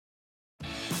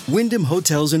Wyndham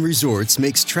Hotels and Resorts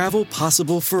makes travel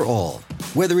possible for all.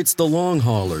 Whether it's the long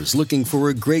haulers looking for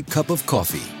a great cup of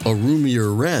coffee, a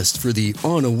roomier rest for the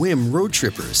on-a-whim road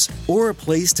trippers, or a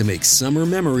place to make summer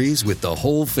memories with the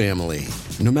whole family.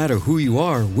 No matter who you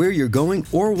are, where you're going,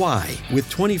 or why, with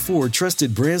 24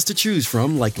 trusted brands to choose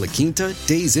from like La Quinta,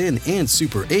 Days Inn, and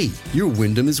Super 8, your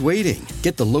Wyndham is waiting.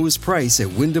 Get the lowest price at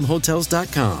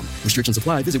WyndhamHotels.com. Restrictions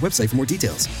apply. Visit website for more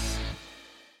details.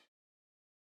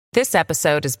 This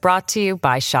episode is brought to you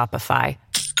by Shopify.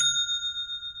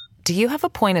 Do you have a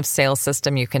point of sale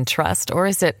system you can trust, or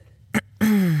is it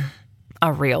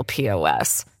a real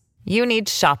POS? You need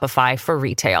Shopify for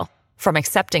retail. From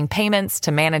accepting payments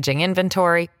to managing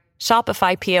inventory,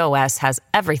 Shopify POS has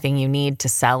everything you need to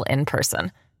sell in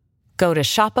person. Go to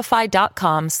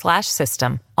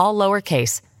shopify.com/system, all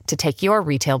lowercase, to take your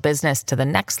retail business to the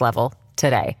next level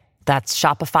today. That's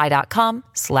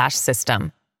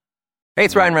shopify.com/system. Hey,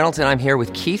 it's Ryan Reynolds, and I'm here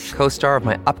with Keith, co-star of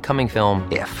my upcoming film,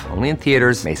 If, only in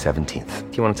theaters May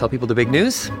 17th. Do you want to tell people the big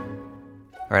news?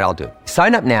 All right, I'll do it.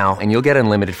 Sign up now and you'll get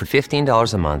unlimited for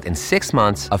 $15 a month and 6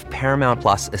 months of Paramount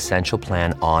Plus Essential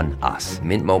Plan on us.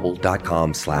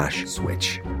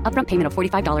 MintMobile.com/switch. Upfront payment of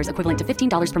 $45 equivalent to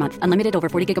 $15 per month. Unlimited over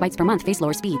 40 gigabytes per month. Face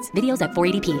lower speeds. Videos at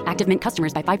 480p. Active Mint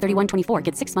customers by 531.24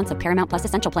 get 6 months of Paramount Plus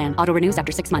Essential Plan. Auto renews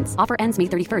after 6 months. Offer ends May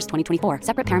 31st, 2024.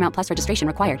 Separate Paramount Plus registration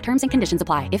required. Terms and conditions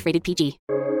apply if rated PG.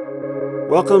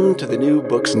 Welcome to the New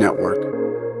Books Network.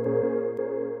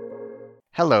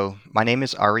 Hello, my name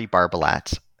is Ari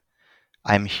Barbalat.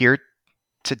 I'm here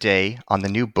today on the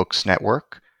New Books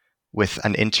Network with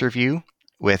an interview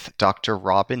with Dr.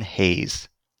 Robin Hayes,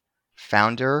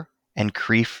 founder and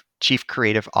Chief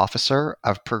Creative Officer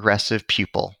of Progressive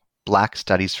Pupil, Black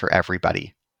Studies for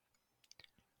Everybody.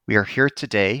 We are here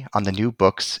today on the New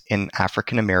Books in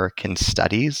African American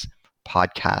Studies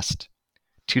podcast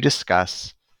to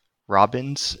discuss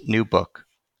Robin's new book,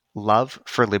 Love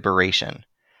for Liberation,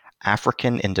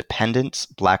 African Independence,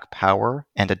 Black Power,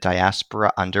 and a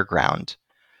Diaspora Underground,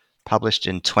 published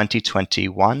in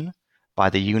 2021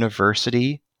 by the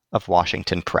University of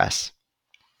Washington Press.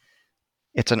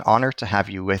 It's an honor to have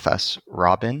you with us,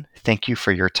 Robin. Thank you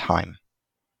for your time.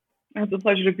 It's a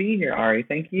pleasure to be here, Ari.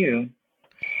 Thank you.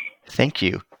 Thank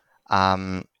you.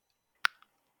 Can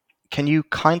you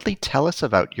kindly tell us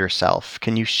about yourself?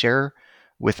 Can you share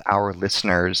with our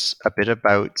listeners a bit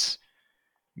about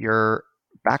your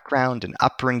background and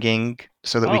upbringing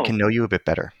so that we can know you a bit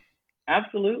better?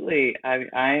 Absolutely. I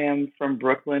am from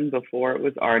Brooklyn before it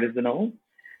was artisanal,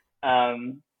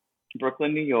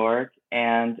 Brooklyn, New York,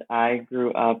 and I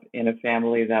grew up in a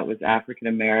family that was African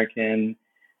American,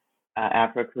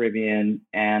 Afro-Caribbean,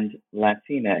 and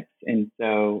Latinx. And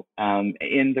so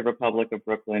in the Republic of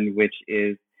Brooklyn, which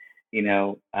is,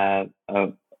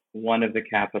 one of the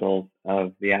capitals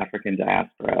of the African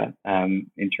diaspora,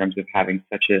 in terms of having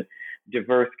such a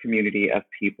diverse community of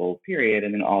people, period,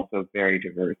 and then also very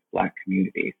diverse Black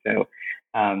community. So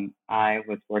I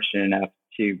was fortunate enough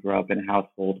to grow up in a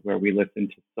household where we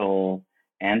listened to soul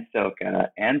and soca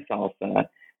and salsa,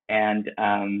 and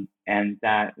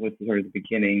that was sort of the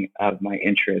beginning of my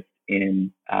interest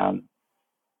in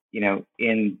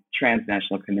in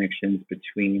transnational connections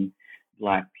between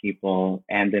Black people,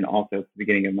 and then also the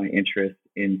beginning of my interest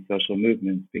in social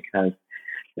movements, because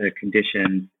the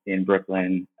conditions in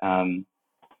Brooklyn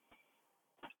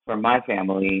for my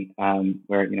family,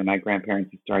 where my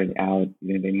grandparents started out,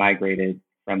 they migrated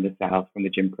from the South, from the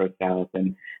Jim Crow South,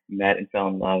 and met and fell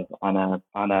in love on a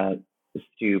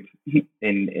stoop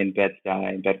in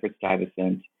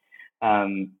Bedford-Stuyvesant,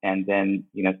 and then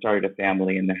started a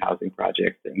family in the housing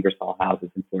projects, the Ingersoll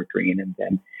houses in Fort Greene, and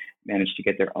then managed to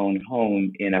get their own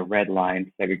home in a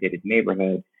red-line segregated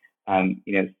neighborhood.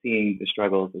 Seeing the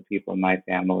struggles of people in my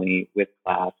family with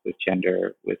class, with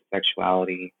gender, with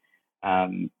sexuality,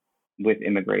 with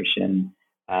immigration,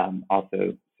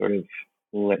 also sort of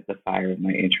lit the fire of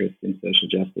my interest in social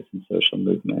justice and social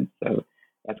movement. So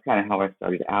that's kind of how I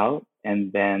started out.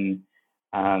 And then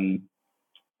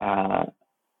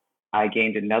I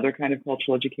gained another kind of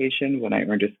cultural education when I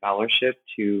earned a scholarship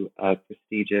to a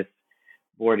prestigious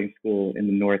boarding school in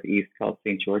the Northeast called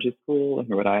St. George's School in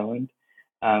Rhode Island,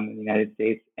 in the United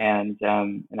States. And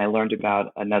I learned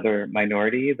about another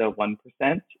minority, the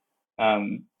 1%.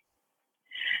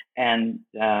 And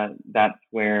that's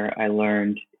where I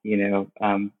learned, to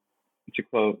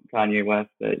quote Kanye West,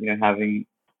 that, having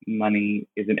money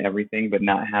isn't everything, but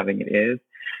not having it is.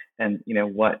 And,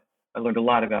 what I learned a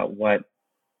lot about what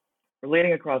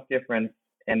relating across difference,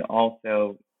 and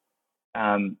also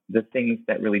the things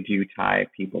that really do tie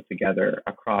people together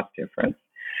across difference.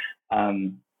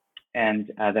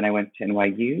 And then I went to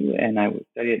NYU and I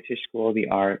studied at Tisch School of the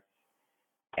Arts.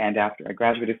 And after I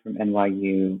graduated from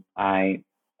NYU, I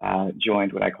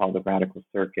joined what I call the Radical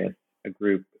Circus, a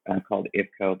group called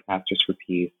IFCO, Pastors for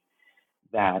Peace,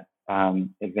 that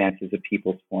advances a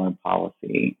people's foreign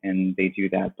policy. And they do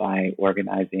that by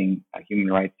organizing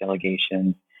human rights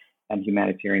delegations and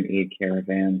humanitarian aid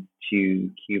caravans to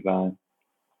Cuba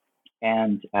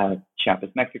and Chiapas,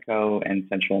 Mexico, and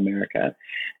Central America.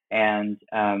 And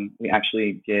we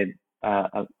actually did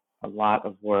a lot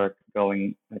of work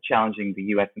going, challenging the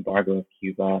U.S. embargo of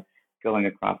Cuba, going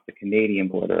across the Canadian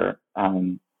border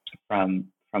from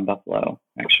Buffalo,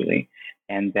 actually,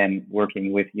 and then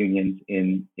working with unions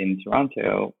in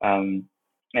Toronto, and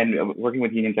working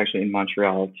with unions actually in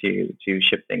Montreal to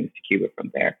ship things to Cuba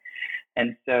from there.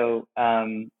 And so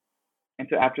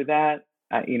after that,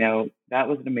 that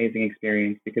was an amazing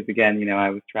experience because, again, I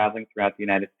was traveling throughout the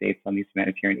United States on these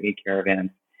humanitarian aid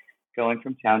caravans, going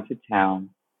from town to town,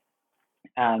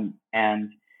 and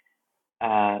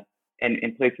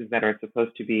in places that are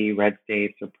supposed to be red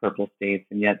states or purple states,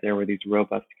 and yet there were these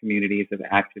robust communities of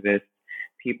activists,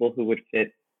 people who would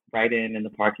fit right in the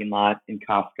parking lot in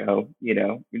Costco,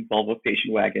 in Volvo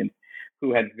station wagons,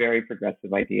 who had very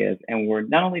progressive ideas and were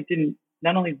not only did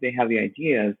they have the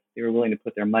ideas, they were willing to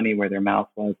put their money where their mouth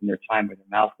was and their time where their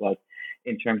mouth was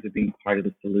in terms of being part of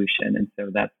the solution. And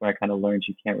so that's where I kind of learned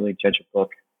you can't really judge a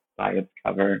book by its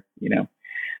cover,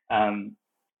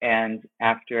 and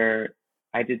after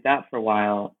I did that for a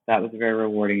while, that was a very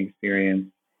rewarding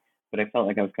experience, but I felt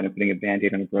like I was kind of putting a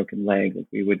Band-Aid on a broken leg. Like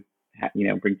we would,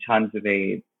 bring tons of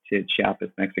aid to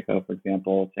Chiapas, Mexico, for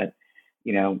example, that,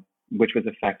 which was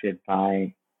affected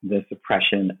by the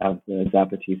suppression of the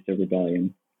Zapatista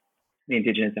rebellion, the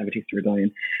indigenous Zapatista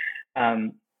rebellion.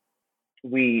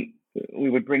 We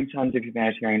would bring tons of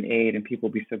humanitarian aid and people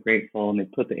would be so grateful and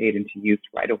they'd put the aid into use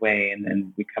right away. And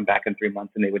then we'd come back in 3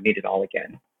 months and they would need it all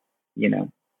again,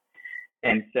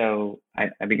 And so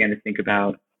I began to think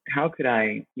about how could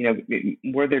I,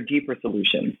 were there deeper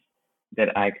solutions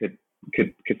that I could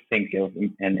think of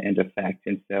and affect?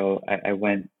 And so I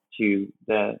went to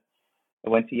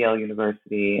Yale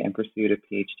University and pursued a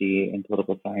PhD in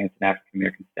political science and African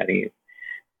American studies.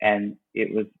 And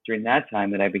it was during that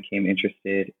time that I became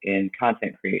interested in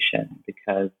content creation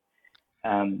because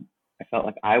I felt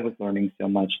like I was learning so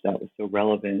much that was so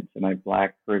relevant to my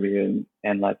Black, Caribbean,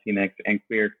 and Latinx and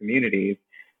queer communities.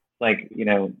 Like,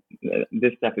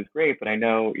 this stuff is great, but I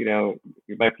know,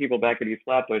 my people back at East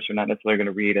Flatbush are not necessarily going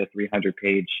to read a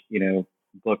 300-page,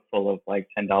 book full of like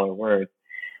 $10 words.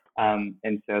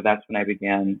 And so that's when I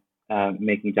began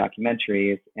making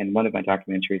documentaries. And one of my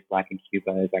documentaries, Black in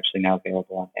Cuba, is actually now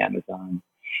available on Amazon.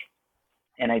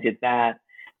 And I did that.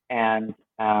 And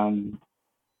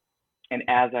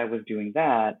as I was doing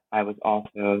that, I was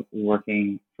also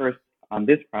working first on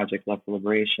this project, Love for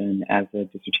Liberation, as a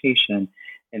dissertation.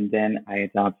 And then I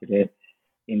adopted it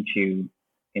into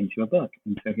a book.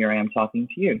 And so here I am talking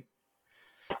to you.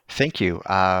 Thank you.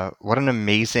 What an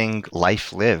amazing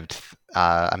life lived.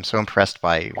 I'm so impressed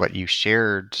by what you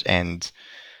shared and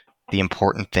the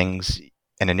important things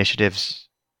and initiatives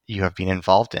you have been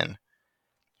involved in.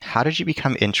 How did you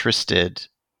become interested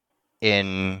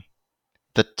in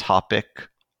the topic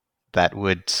that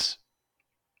would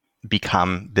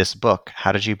become this book?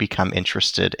 How did you become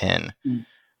interested in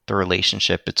the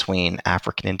relationship between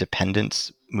African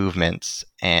independence movements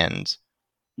and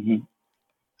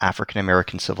African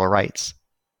American civil rights?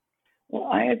 Well,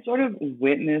 I had sort of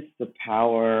witnessed the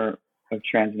power of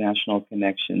transnational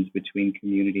connections between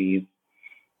communities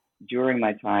during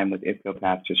my time with IFCO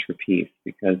Pastors for Peace,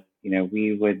 because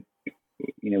we would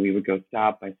go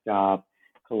stop by stop,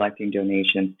 collecting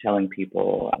donations, telling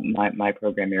people. My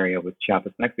program area was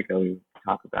Chiapas, Mexico. We would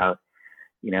talk about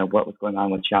what was going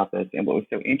on with Chiapas, and what was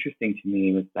so interesting to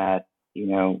me was that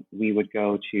we would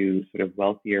go to sort of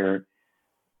wealthier,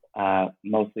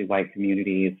 mostly white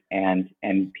communities, and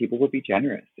people would be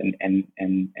generous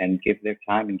and give their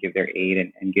time and give their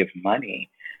aid and give money,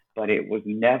 but it was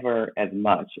never as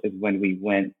much as when we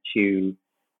went to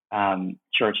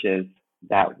churches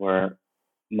that were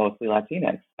mostly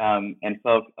Latinx, and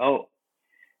folks.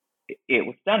 It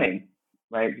was stunning,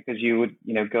 right? Because you would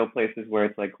go places where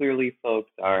it's like clearly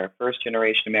folks are first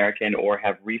generation American or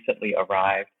have recently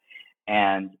arrived,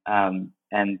 and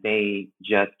they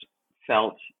just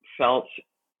felt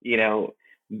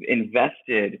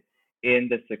invested in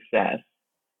the success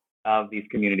of these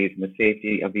communities and the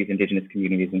safety of these indigenous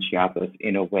communities in Chiapas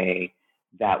in a way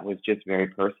that was just very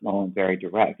personal and very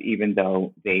direct, even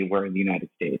though they were in the United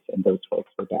States and those folks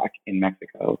were back in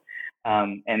Mexico.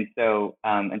 And so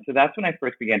that's when I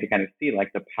first began to kind of see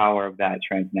like the power of that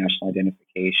transnational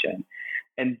identification.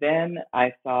 And then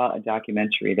I saw a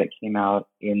documentary that came out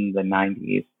in the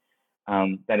 90s.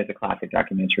 That is a classic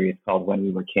documentary. It's called When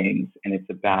We Were Kings, and it's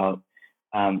about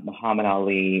Muhammad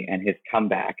Ali and his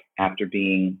comeback after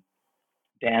being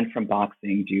banned from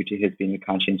boxing due to his being a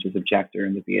conscientious objector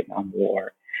in the Vietnam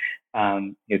War.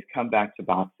 His comeback to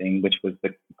boxing, which was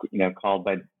called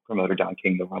by promoter Don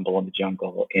King the Rumble in the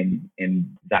Jungle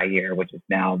in Zaire, which is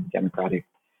now the Democratic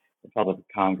Republic of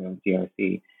Congo,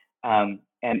 DRC.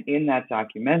 And in that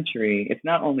documentary, it's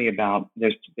not only about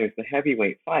there's the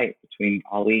heavyweight fight between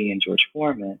Ali and George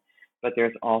Foreman, but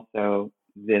there's also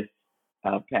this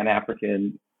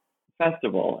Pan-African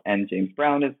festival, and James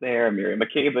Brown is there, Miriam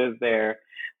Makeba is there,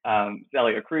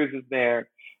 Celia Cruz is there,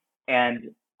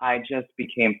 and I just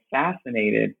became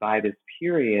fascinated by this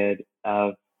period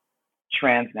of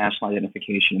transnational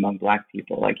identification among Black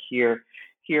people. Like here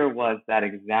was that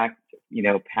exact,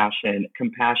 passion,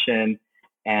 compassion,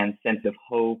 and sense of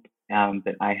hope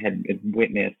that I had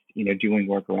witnessed, doing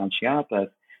work around Chiapas,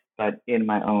 but in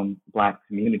my own Black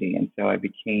community. And so I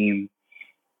became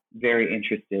very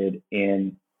interested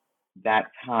in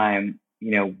that time,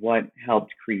 what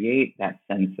helped create that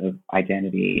sense of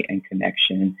identity and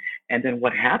connection, and then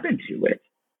what happened to it,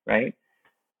 right?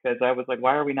 Because I was like,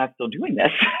 why are we not still doing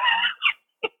this?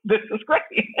 This is great.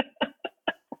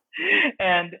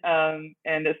 And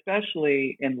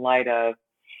especially in light of,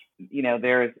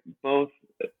 there's both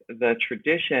the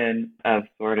tradition of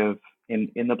sort of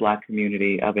in the Black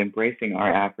community of embracing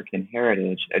our African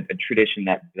heritage, a tradition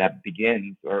that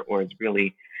begins or is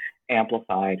really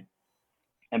amplified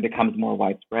and becomes more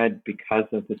widespread because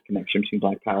of this connection between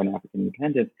Black power and African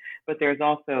independence. But there's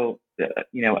also,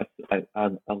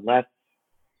 a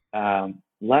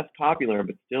less popular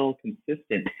but still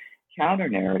consistent counter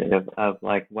narrative of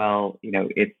like, well,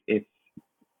 it's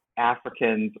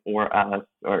Africans or us,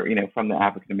 or from the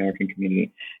African American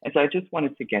community. And so I just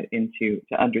wanted to get to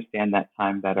understand that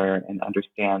time better and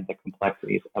understand the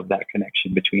complexities of that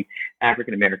connection between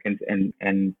African Americans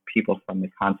and people from the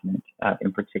continent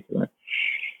in particular.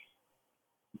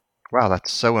 Wow,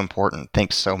 that's so important.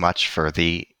 Thanks so much for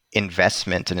the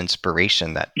investment and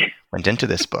inspiration that went into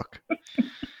this book.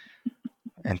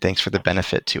 And thanks for the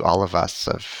benefit to all of us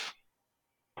of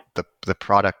the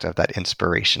product of that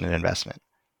inspiration and investment.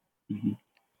 Mm-hmm.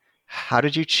 How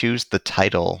did you choose the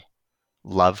title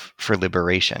Love for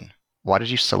Liberation? Why did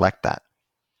you select that?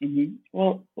 Mm-hmm.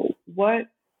 Well, what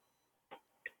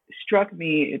struck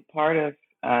me, part of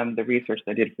the research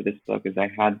I did for this book, is I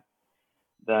had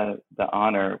the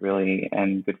honor, really,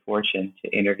 and good fortune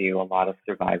to interview a lot of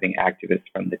surviving activists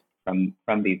from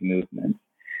these movements,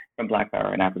 from Black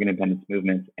Power and African independence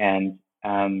movements. And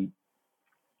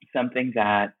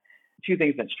two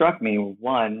things that struck me were,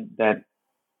 one, that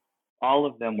all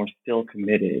of them were still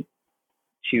committed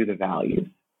to the values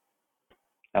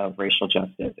of racial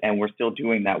justice, and we're still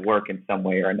doing that work in some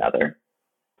way or another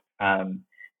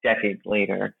decades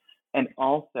later. And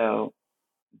also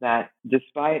that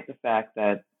despite the fact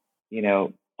that,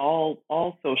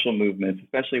 all social movements,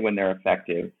 especially when they're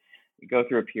effective, go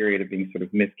through a period of being sort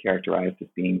of mischaracterized as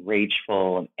being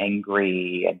rageful and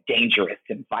angry and dangerous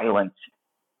and violent,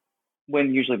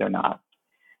 when usually they're not.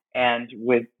 And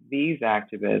with these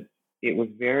activists, it was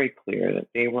very clear that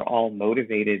they were all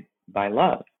motivated by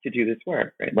love to do this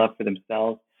work, right? Love for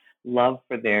themselves, love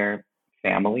for their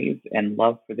families, and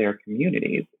love for their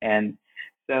communities. And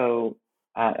so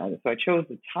I chose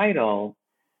the title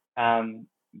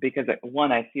because,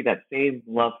 one, I see that same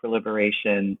love for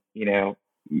liberation,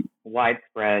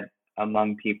 widespread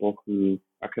among people who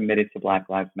are committed to Black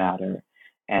Lives Matter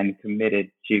and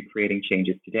committed to creating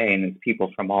changes today. And it's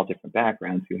people from all different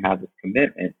backgrounds who have this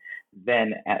commitment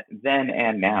then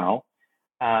and now,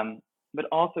 but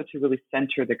also to really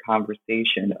center the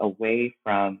conversation away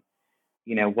from,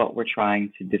 what we're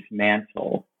trying to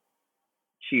dismantle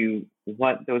to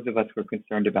what those of us who are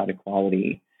concerned about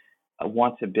equality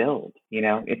want to build.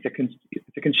 It's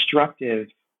a constructive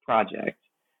project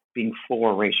being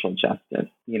for racial justice,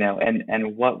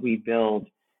 and what we build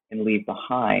and leave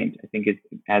behind, I think,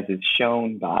 as is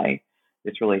shown by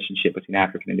this relationship between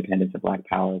African independence and Black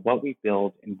power, what we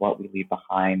build and what we leave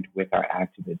behind with our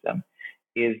activism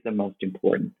is the most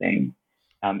important thing,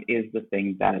 is the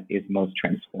thing that is most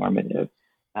transformative.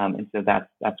 And so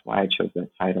that's why I chose that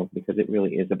title, because it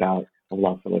really is about a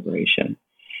love for liberation.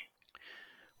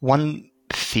 One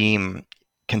theme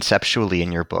conceptually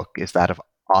in your book is that of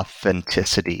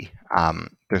authenticity.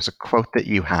 There's a quote that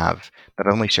you have that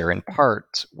I only share in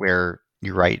part, where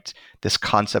you write, "This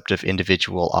concept of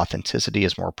individual authenticity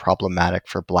is more problematic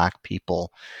for Black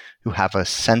people who have a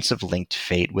sense of linked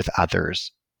fate with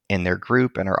others in their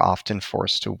group and are often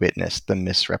forced to witness the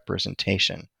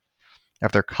misrepresentation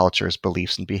of their cultures,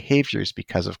 beliefs, and behaviors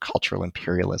because of cultural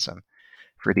imperialism.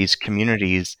 For these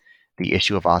communities, the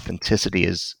issue of authenticity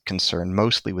is concerned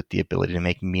mostly with the ability to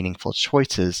make meaningful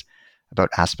choices about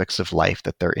aspects of life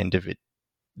that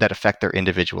that affect their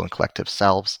individual and collective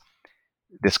selves.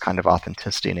 This kind of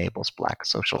authenticity enables Black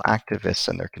social activists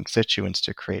and their constituents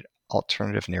to create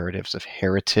alternative narratives of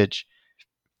heritage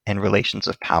and relations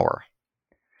of power.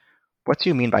 What do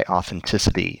you mean by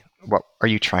authenticity? What are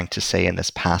you trying to say in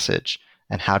this passage?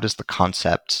 And how does the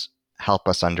concept help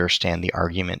us understand the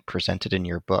argument presented in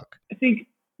your book? I think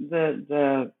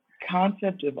the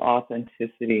concept of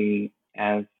authenticity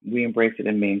as we embrace it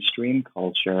in mainstream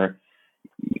culture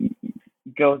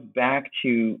goes back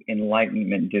to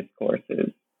Enlightenment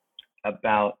discourses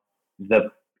about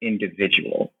the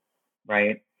individual,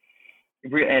 right?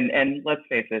 And let's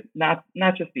face it, not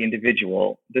just the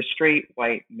individual, the straight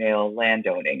white male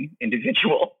landowning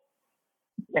individual,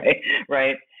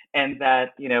 right? And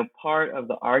that, part of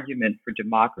the argument for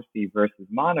democracy versus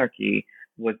monarchy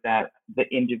was that the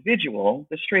individual,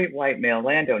 the straight white male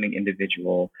landowning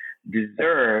individual,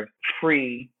 deserved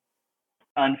free,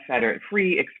 unfettered,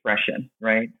 free expression,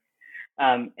 right?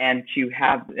 And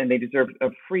they deserve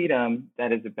a freedom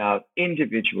that is about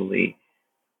individually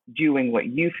doing what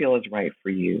you feel is right for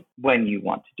you when you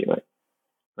want to do it,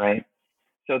 right?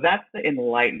 So that's the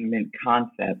Enlightenment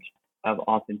concept of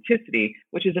authenticity,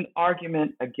 which is an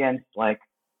argument against,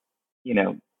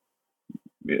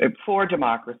 for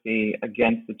democracy,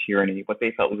 against the tyranny, what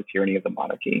they felt was the tyranny of the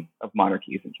monarchy, of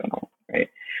monarchies in general, right?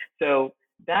 So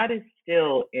that is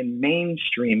still in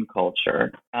mainstream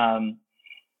culture in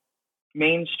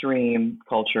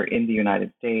the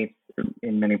United States,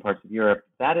 in many parts of Europe.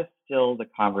 That is still the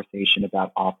conversation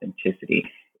about authenticity.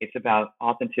 It's about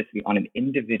authenticity on an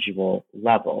individual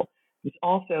level. It's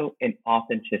also an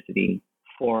authenticity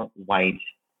for white,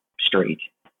 straight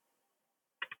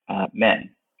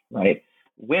men, right?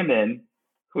 Women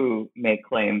who make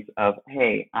claims of,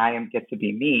 hey, get to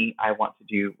be me, I want to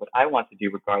do what I want to do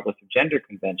regardless of gender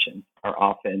conventions, are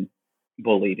often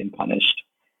bullied and punished.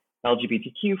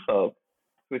 LGBTQ folk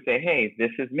who say, hey,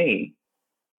 this is me,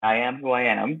 I am who I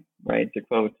am, right? To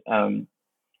quote La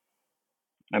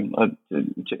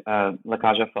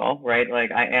Cage aux Folles, right?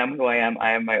 Like, I am who I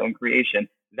am my own creation.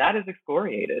 That is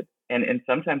excoriated and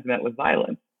sometimes met with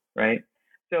violence, right?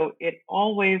 So it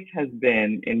always has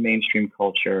been in mainstream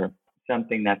culture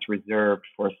something that's reserved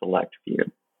for a select few,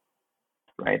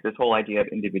 right? This whole idea of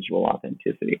individual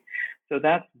authenticity. So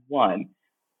that's one.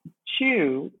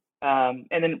 Two, and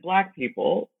then Black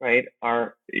people, right,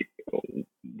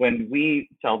 when we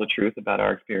tell the truth about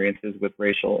our experiences with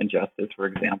racial injustice, for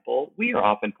example, we are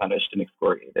often punished and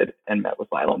excoriated and met with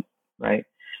violence, right?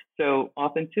 So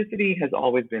authenticity has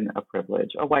always been a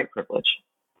privilege, a white privilege.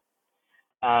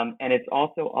 And it's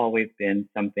also always been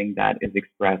something that is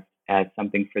expressed as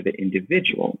something for the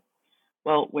individual.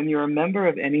 Well, when you're a member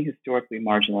of any historically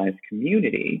marginalized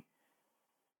community,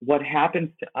 what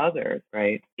happens to others,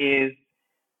 right, is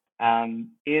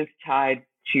tied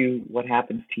to what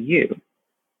happens to you,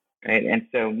 right? And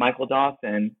so Michael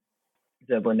Dawson,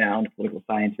 the renowned political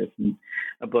scientist, in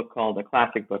a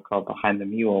classic book called Behind the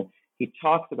Mule, he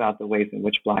talks about the ways in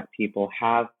which Black people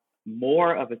have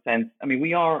more of a sense. I mean,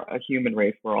 we are a human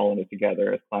race. We're all in it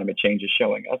together, as climate change is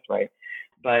showing us, right?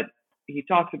 But he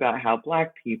talks about how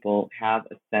Black people have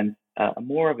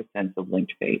more of a sense of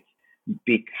linked fate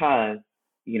because,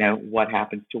 what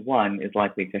happens to one is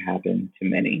likely to happen to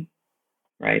many,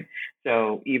 right?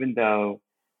 So even though,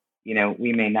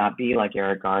 we may not be like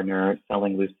Eric Gardner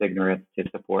selling loose cigarettes to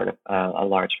support a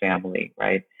large family,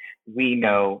 right? We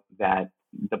know that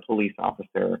the police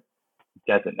officer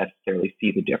doesn't necessarily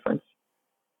see the difference,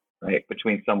 right,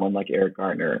 between someone like Eric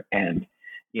Gardner and,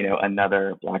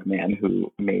 another Black man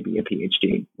who may be a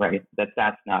PhD, right?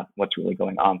 That's not what's really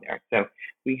going on there. So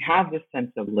we have this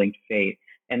sense of linked fate.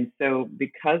 And so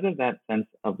because of that sense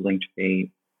of linked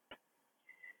fate,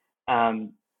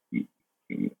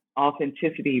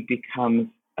 authenticity becomes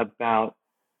about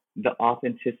the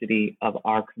authenticity of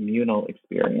our communal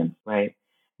experience, right?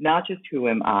 Not just who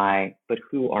am I, but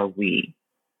who are we?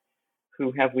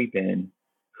 Who have we been?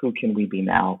 Who can we be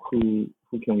now? Who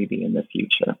can we be in the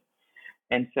future?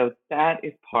 And so that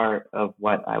is part of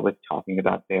what I was talking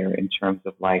about there in terms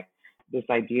of like this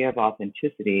idea of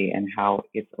authenticity and how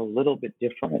it's a little bit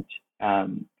different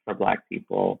for Black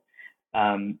people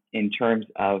in terms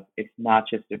of it's not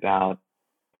just about,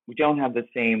 we don't have the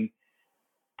same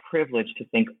privilege to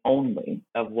think only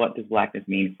of what does Blackness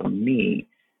mean for me,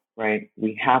 right,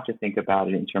 we have to think about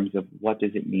it in terms of what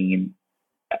does it mean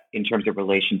in terms of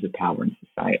relations of power in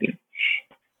society.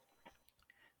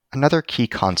 Another key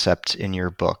concept in your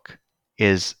book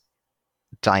is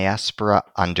diaspora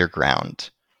underground.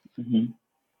 Mm-hmm.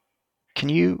 Can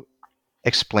you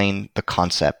explain the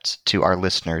concept to our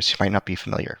listeners who might not be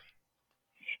familiar?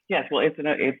 Yes, well,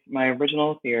 it's my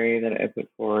original theory that I put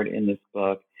forward in this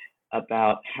book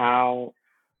about how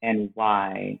and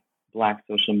why Black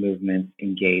social movements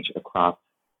engage across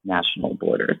national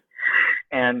borders.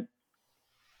 And,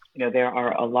 there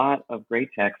are a lot of great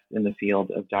texts in the field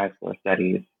of diaspora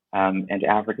studies and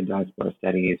African diaspora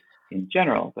studies in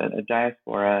general, but a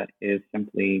diaspora is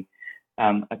simply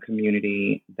a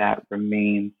community that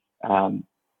remains,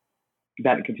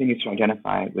 that continues to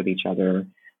identify with each other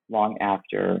long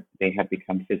after they have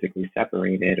become physically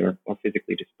separated or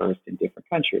physically dispersed in different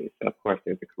countries. So, of course,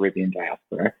 there's a Caribbean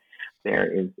diaspora,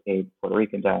 there is a Puerto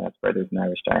Rican diaspora, there's an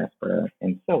Irish diaspora,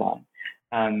 and so on.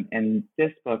 And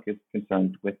this book is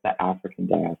concerned with the African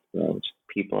diaspora, which is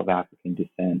people of African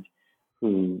descent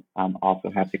who also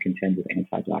have to contend with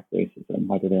anti-Black racism,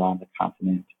 whether they're on the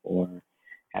continent or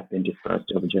have been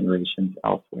dispersed over generations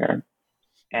elsewhere.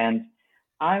 And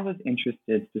I was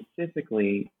interested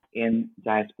specifically in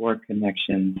diasporic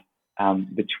connections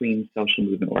between social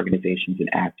movement organizations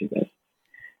and activists.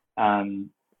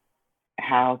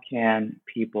 How can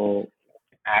people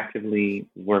actively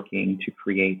working to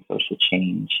create social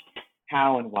change,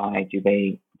 how and why do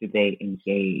they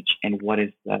engage, and what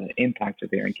is the impact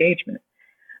of their engagement?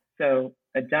 So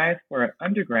a diaspora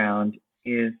underground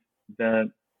is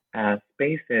the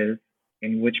spaces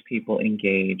in which people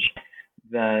engage,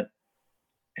 the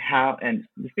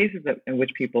spaces in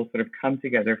which people sort of come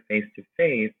together face to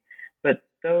face, but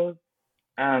those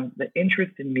the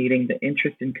interest in meeting, the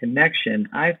interest in connection,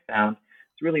 I've found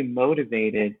is really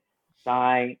motivated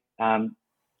by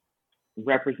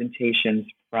representations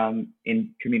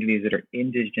in communities that are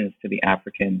indigenous to the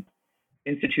African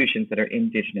institutions that are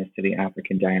indigenous to the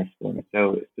African diaspora.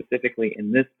 So specifically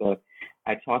in this book,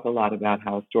 I talk a lot about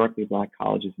how historically Black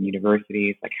colleges and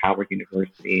universities like Howard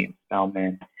University and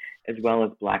Spelman, as well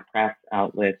as Black press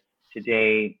outlets.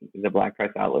 Today, the Black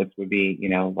press outlets would be,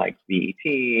 like BET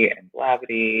and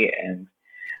Blavity and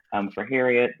for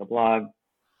Harriet, the blog.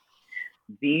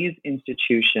 These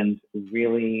institutions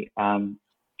really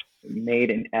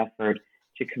made an effort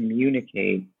to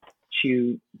communicate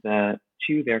to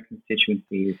their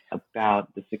constituencies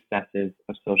about the successes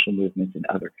of social movements in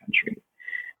other countries,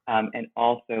 and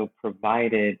also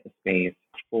provided a space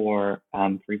for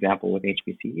example, with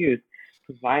HBCUs,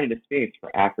 provided a space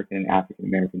for African and African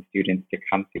American students to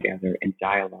come together and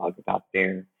dialogue about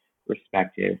their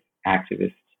respective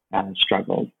activist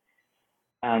struggles.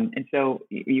 And so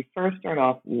you first start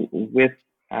off with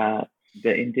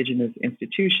the indigenous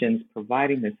institutions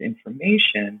providing this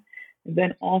information, and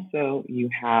then also you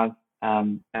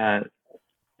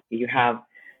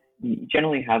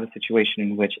generally have a situation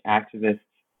in which activists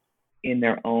in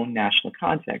their own national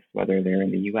context, whether they're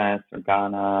in the U.S. or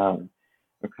Ghana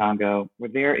or Congo, where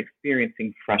they're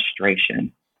experiencing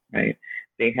frustration, right?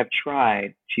 They have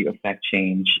tried to affect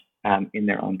change in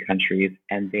their own countries,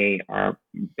 and they are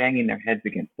banging their heads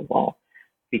against the wall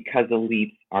because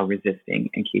elites are resisting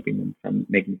and keeping them from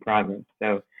making progress.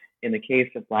 So in the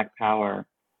case of Black Power,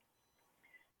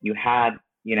 you had,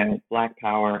 Black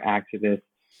Power activists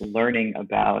learning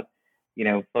about,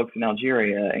 folks in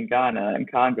Algeria and Ghana and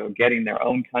Congo getting their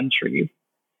own countries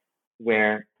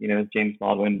where, as James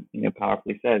Baldwin,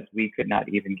 powerfully says, we could not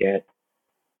even get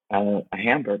a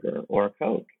hamburger or a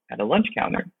Coke at a lunch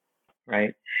counter,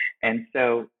 right? And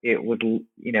so it would,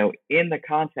 in the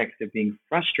context of being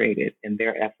frustrated in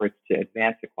their efforts to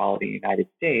advance equality in the United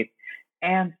States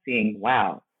and seeing,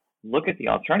 wow, look at the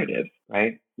alternatives,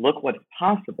 right? Look what's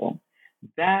possible.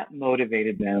 That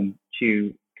motivated them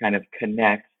to kind of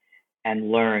connect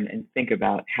and learn and think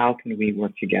about how can we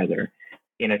work together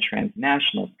in a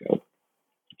transnational scope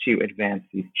to advance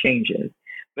these changes.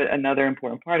 But another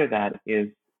important part of that is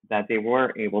that they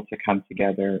were able to come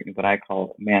together in what I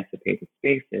call emancipated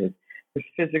spaces, with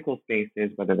physical spaces,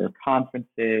 whether they're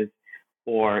conferences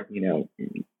or,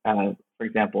 for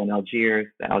example, in Algiers,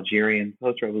 the Algerian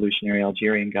post-revolutionary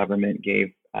Algerian government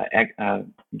gave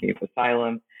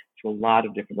asylum to a lot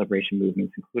of different liberation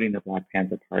movements, including the Black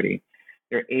Panther Party.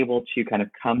 They're able to kind of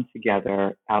come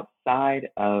together outside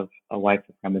of a white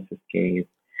supremacist gaze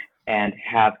and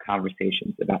have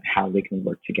conversations about how they can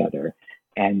work together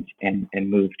and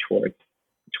move towards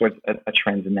a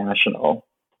transnational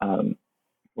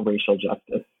racial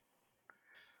justice.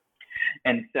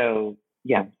 And so,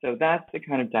 so that's the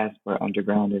kind of diaspora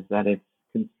underground, is that it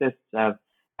consists of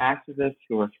activists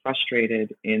who are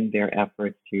frustrated in their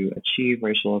efforts to achieve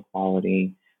racial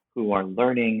equality, who are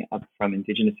learning from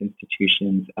indigenous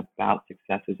institutions about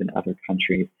successes in other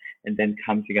countries, and then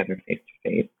come together face to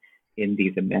face in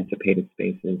these emancipated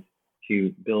spaces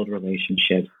to build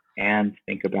relationships and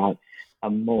think about a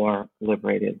more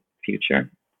liberated future.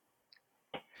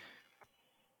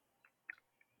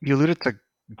 You alluded to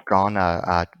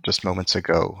Ghana just moments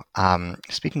ago.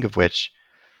 Speaking of which,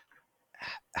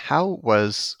 how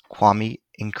was Kwame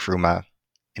Nkrumah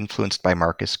influenced by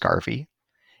Marcus Garvey?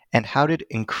 And how did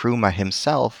Nkrumah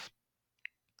himself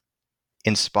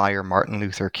inspire Martin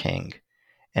Luther King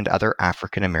and other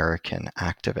African American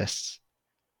activists?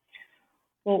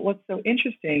 Well, what's so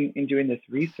interesting in doing this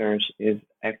research is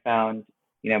I found,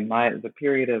 the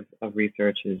period of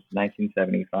research is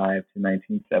 1975 to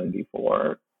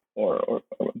 1974 or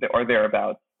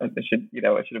thereabouts. I should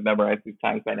have memorized these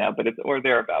times by now, but it's or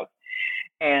thereabouts.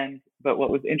 But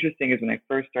what was interesting is when I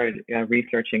first started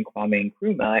researching Kwame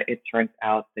Nkrumah, it turns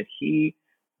out that he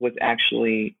was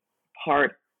actually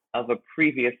part of a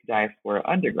previous diaspora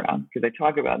underground. Because I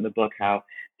talk about in the book how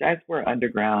diaspora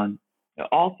underground,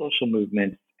 all social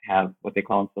movements have what they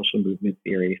call in social movement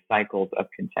theory cycles of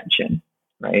contention,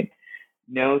 right?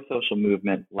 No social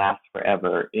movement lasts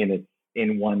forever in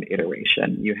one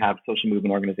iteration. You have social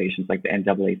movement organizations like the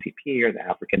NAACP or the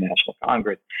African National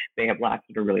Congress. They have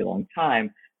lasted a really long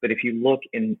time, but if you look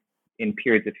in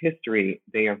periods of history,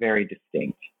 they are very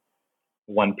distinct,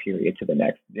 one period to the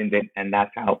next. And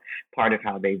that's how part of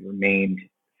how they've remained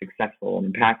successful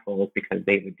and impactful is because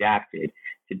they've adapted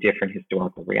to different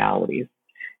historical realities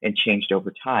and changed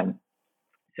over time.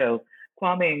 So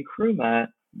Kwame Nkrumah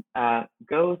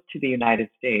goes to the United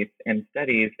States and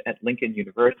studies at Lincoln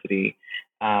University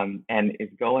and is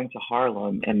going to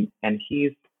Harlem. And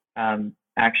he's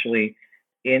actually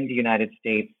in the United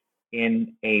States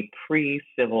in a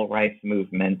pre-civil rights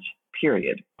movement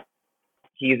period.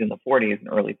 He's in the 40s and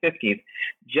early 50s,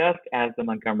 just as the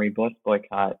Montgomery bus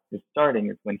boycott is starting,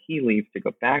 is when he leaves to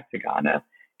go back to Ghana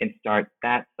and start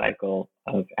that cycle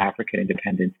of African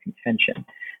independence contention.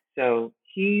 So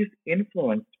he's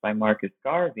influenced by Marcus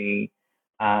Garvey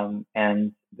and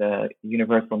the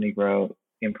Universal Negro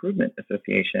Improvement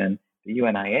Association, the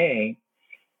UNIA,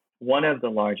 one of the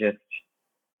largest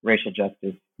racial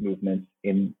justice movements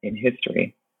in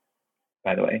history,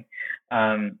 by the way.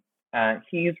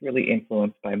 He's really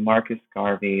influenced by Marcus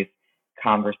Garvey's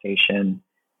conversation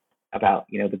about,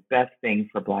 the best thing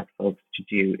for Black folks to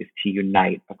do is to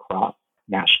unite across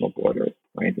national borders,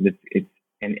 right?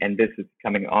 And this is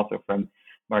coming also from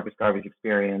Marcus Garvey's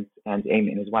experience and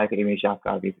his wife, Amy Jacques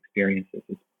Garvey's experiences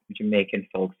as Jamaican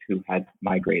folks who had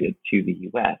migrated to the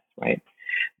U.S., right?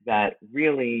 That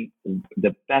really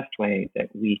the best way that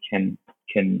we can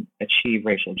achieve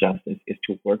racial justice is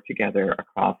to work together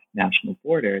across national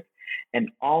borders, and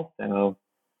also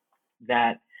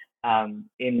that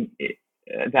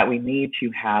that we need to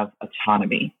have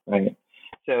autonomy, right?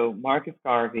 So Marcus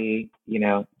Garvey,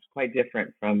 is quite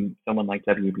different from someone like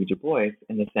W.B. Du Bois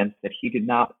in the sense that he did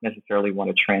not necessarily want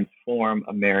to transform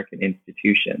American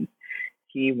institutions.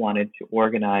 He wanted to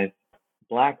organize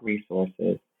Black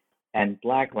resources and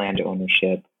Black land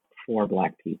ownership for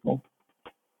Black people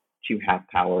to have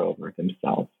power over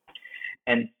themselves.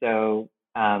 And so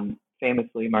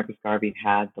famously, Marcus Garvey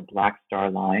had the Black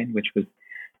Star Line, which was,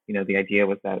 the idea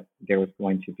was that there was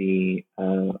going to be,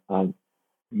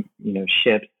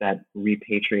 ships that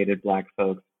repatriated Black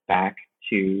folks back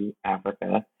to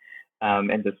Africa.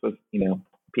 And this was,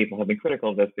 people have been critical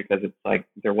of this because it's like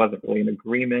there wasn't really an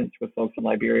agreement with folks in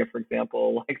Liberia, for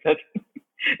example, like that,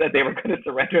 that they were going to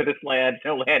surrender this land.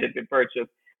 No land had been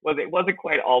purchased. It wasn't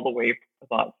quite all the way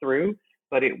thought through,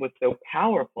 but it was so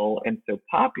powerful and so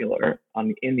popular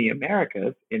in the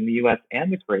Americas, in the U.S.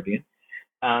 and the Caribbean,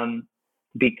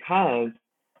 because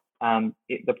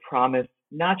the promise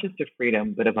not just of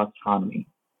freedom, but of autonomy,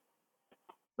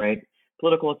 right?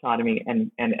 Political autonomy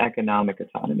and economic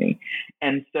autonomy.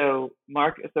 And so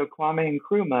Kwame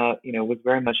Nkrumah, was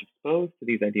very much exposed to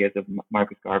these ideas of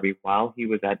Marcus Garvey while he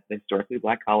was at the historically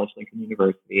Black college, Lincoln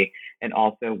University, and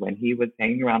also when he was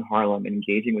hanging around Harlem and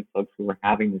engaging with folks who were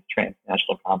having this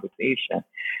transnational conversation.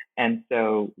 And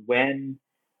so when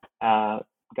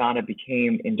Ghana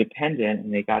became independent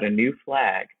and they got a new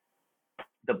flag,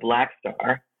 the Black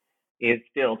Star is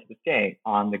still to this day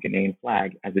on the Ghanaian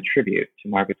flag as a tribute to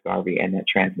Marcus Garvey and that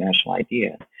transnational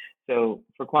idea. So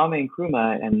for Kwame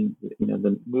Nkrumah and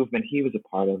the movement he was a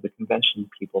part of, the Convention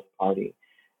People's Party,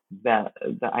 the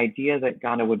idea that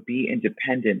Ghana would be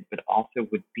independent but also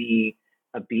would be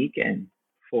a beacon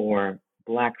for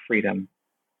Black freedom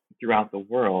throughout the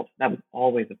world, that was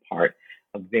always a part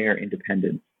of their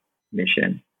independence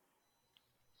mission.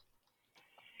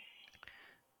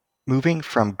 Moving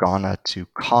from Ghana to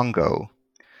Congo,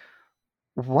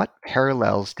 what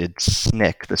parallels did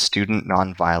SNCC, the Student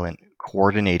Nonviolent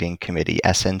Coordinating Committee,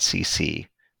 SNCC,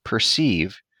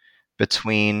 perceive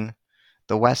between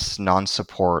the West's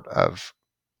non-support of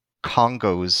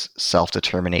Congo's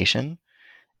self-determination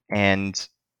and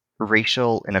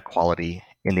racial inequality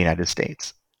in the United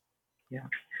States? Yeah.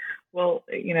 Well,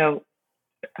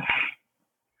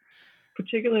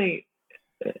 particularly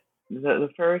the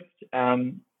first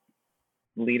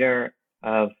leader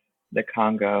of the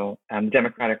Congo,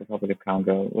 Democratic Republic of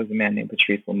Congo, was a man named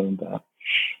Patrice Lumumba.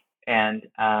 And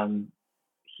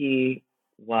he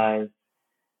was,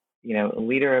 a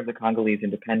leader of the Congolese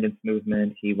independence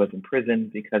movement. He was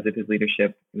imprisoned because of his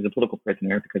leadership. He was a political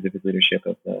prisoner because of his leadership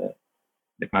of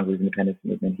the Congolese independence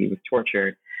movement. He was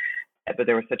tortured. But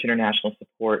there was such international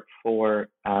support for,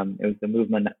 it was the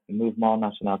Mouvement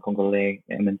National Congolais,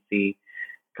 MNC,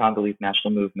 Congolese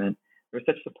National Movement. There was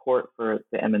such support for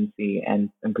the MNC and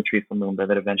Patrice Lumumba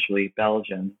that eventually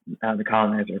Belgium, the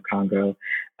colonizer of Congo,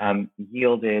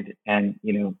 yielded, and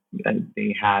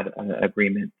they had an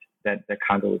agreement that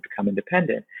Congo would become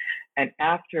independent. And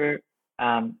after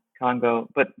Congo,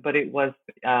 but it was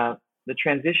the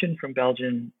transition from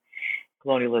Belgian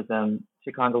colonialism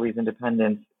to Congolese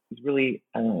independence is really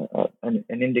an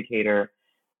indicator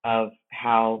of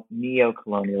how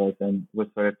neo-colonialism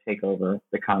would sort of take over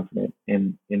the continent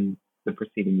in the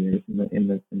preceding years, in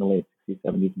the late 60s,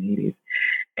 70s, and 80s.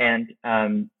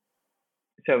 And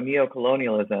so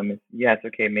neo-colonialism is, yes,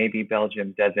 okay, maybe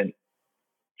Belgium doesn't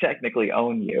technically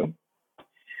own you,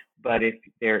 but if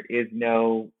there is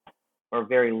no or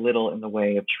very little in the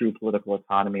way of true political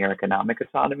autonomy or economic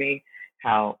autonomy,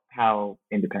 how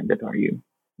independent are you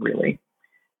really?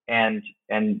 And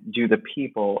do the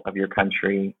people of your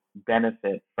country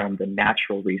benefit from the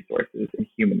natural resources and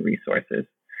human resources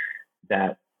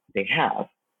that they have?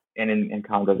 And in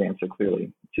Congo's answer,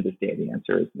 clearly, to this day, the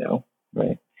answer is no,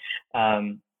 right?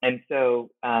 And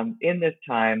so in this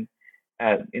time,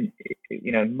 in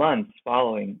months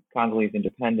following Congolese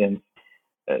independence,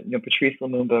 Patrice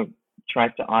Lumumba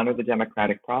tries to honor the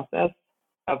democratic process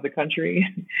of the country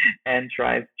and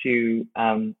tries to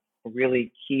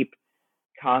really keep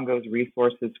Congo's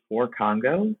resources for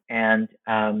Congo, and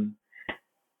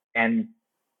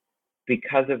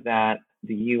because of that,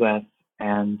 the U.S.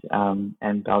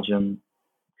 and Belgium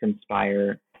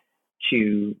conspire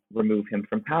to remove him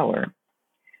from power,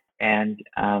 and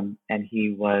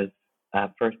he was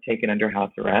first taken under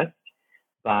house arrest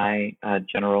by then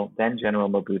General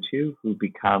Mobutu, who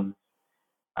becomes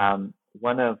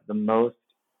one of the most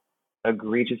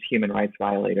egregious human rights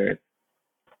violators.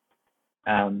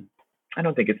 I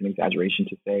don't think it's an exaggeration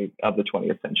to say of the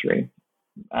 20th century.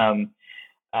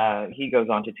 He goes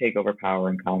on to take over power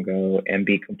in Congo and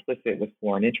be complicit with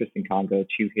foreign interests in Congo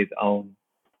to his own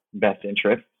best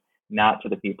interests, not to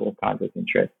the people of Congo's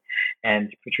interests.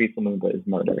 And Patrice Lumumba is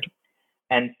murdered.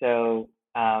 And so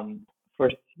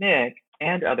for SNCC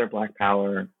and other Black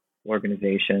Power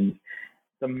organizations,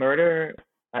 the murder,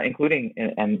 including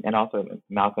and also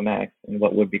Malcolm X and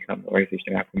what would become the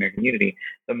Organization of African American Unity,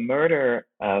 the murder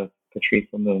of Patrice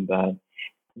Lumumba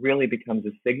really becomes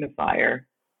a signifier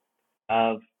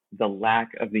of the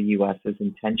lack of the U.S.'s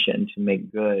intention to make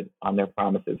good on their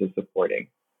promises of supporting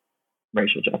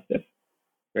racial justice,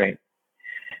 right?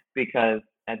 Because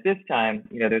at this time,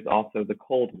 there's also the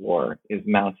Cold War is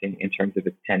mounting in terms of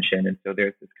its tension, and so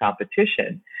there's this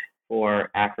competition for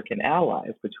African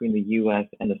allies between the U.S.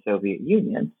 and the Soviet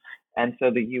Union. And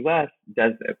so the U.S.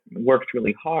 works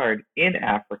really hard in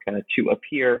Africa to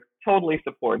appear totally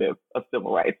supportive of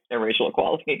civil rights and racial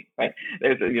equality. Right?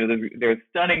 There's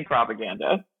stunning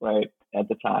propaganda, right, at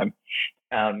the time,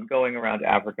 going around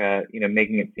Africa,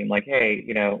 making it seem like, hey,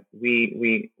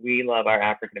 we love our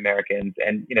African Americans,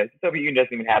 and the Soviet Union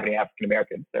doesn't even have any African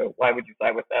Americans, so why would you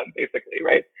side with them, basically,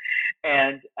 right?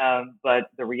 And but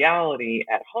the reality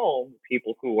at home,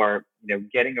 people who are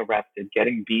getting arrested,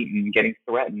 getting beaten, getting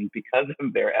threatened because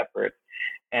of their efforts,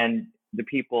 and the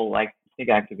people like SNCC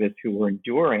activists who were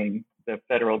enduring the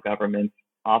federal government's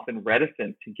often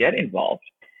reticent to get involved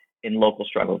in local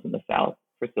struggles in the South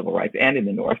for civil rights and in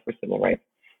the North for civil rights.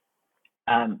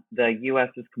 The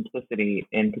U.S.'s complicity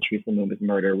in Patrice Lumumba's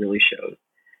murder really shows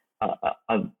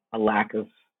a lack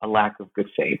of good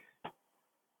faith,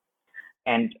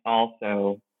 and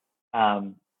also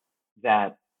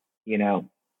that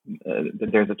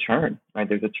there's a turn, right?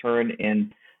 There's a turn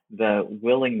in the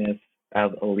willingness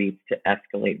of elites to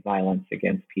escalate violence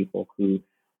against people who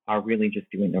are really just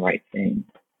doing the right thing.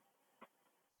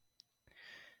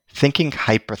 Thinking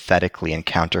hypothetically and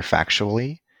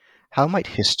counterfactually, How might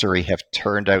history have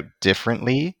turned out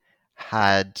differently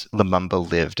had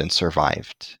Lumumba lived and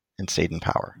survived and stayed in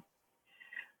power?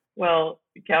 Well,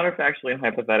 counterfactually and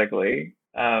hypothetically,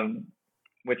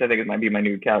 which I think might be my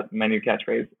new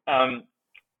catchphrase.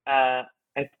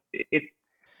 It's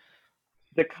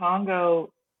the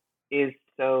Congo is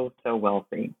so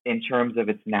wealthy in terms of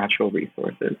its natural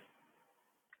resources,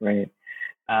 right?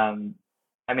 I mean,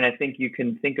 I think you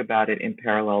can think about it in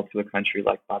parallel to a country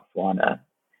like Botswana,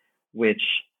 which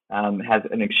has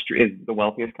is the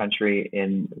wealthiest country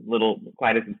in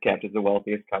Quietus is kept as the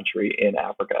wealthiest country in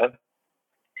Africa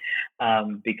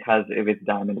because of its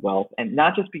diamond wealth, and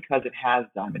not just because it has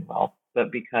diamond wealth,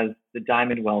 but because the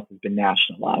diamond wealth has been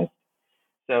nationalized.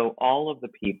 So all of the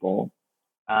people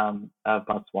of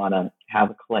Botswana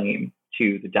have a claim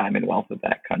to the diamond wealth of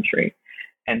that country,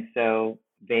 and so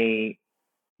they,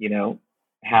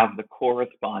 have the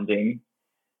corresponding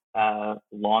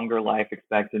longer life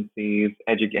expectancies,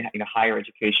 higher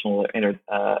educational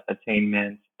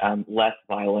attainment, less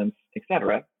violence,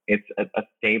 etc. It's a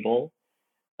stable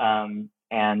and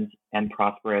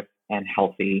prosperous and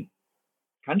healthy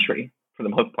country for the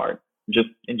most part, just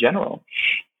in general.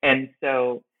 And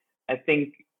so I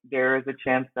think there is a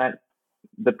chance that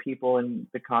the people in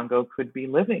the Congo could be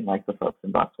living like the folks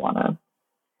in Botswana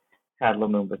had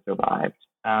Lumumba survived,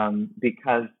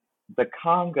 because the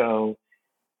Congo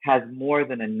has more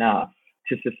than enough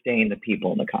to sustain the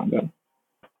people in the Congo,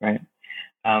 right?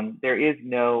 There is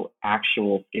no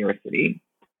actual scarcity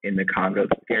in the Congo.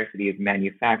 The scarcity is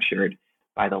manufactured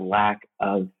by the lack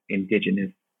of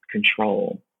indigenous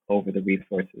control over the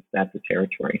resources that the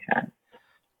territory has.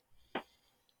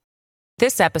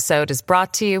 This episode is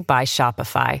brought to you by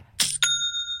Shopify.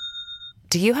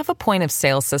 Do you have a point of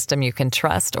sale system you can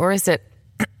trust, or is it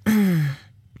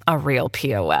a real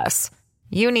POS?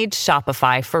 You need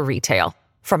Shopify for retail.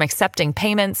 From accepting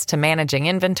payments to managing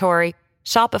inventory,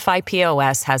 Shopify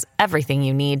POS has everything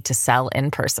you need to sell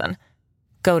in person.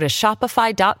 Go to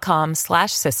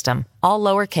shopify.com/system, all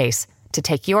lowercase, to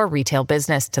take your retail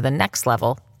business to the next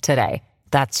level today.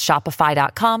 That's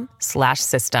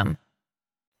shopify.com/system.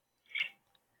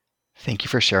 Thank you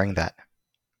for sharing that.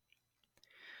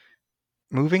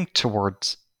 Moving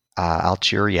towards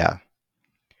Algeria,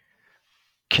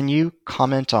 can you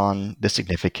comment on the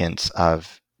significance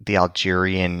of the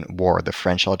Algerian War, the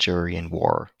French-Algerian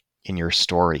War, in your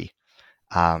story?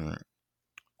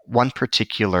 One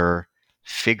particular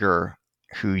figure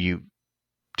who you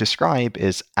describe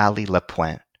is Ali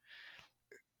Lapointe.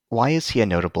 Why is he a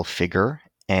notable figure,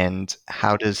 and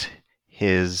how does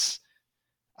his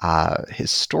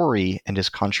story and his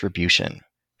contribution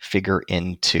figure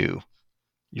into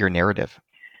your narrative?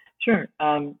 Sure.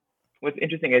 What's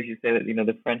interesting, as you say, that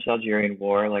the French-Algerian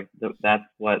War, that's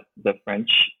what the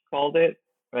French called it,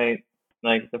 right?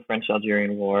 Like the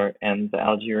French-Algerian War, and the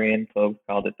Algerian folks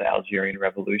called it the Algerian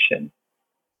Revolution.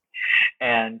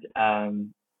 And to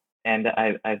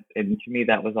me,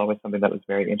 that was always something that was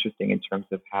very interesting in terms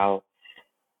of how,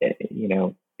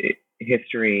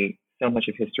 history. So much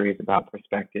of history is about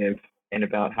perspective and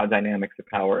about how dynamics of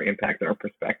power impact our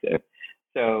perspective.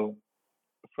 So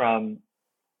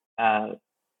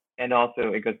and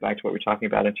also it goes back to what we're talking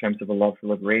about in terms of a love for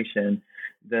liberation.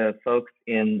 The folks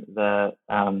in the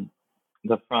Front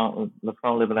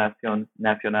Libération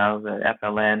Nationale, the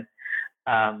FLN,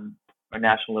 or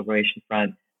National Liberation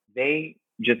Front, they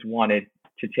just wanted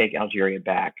to take Algeria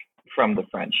back from the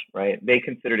French, right? They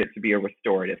considered it to be a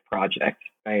restorative project,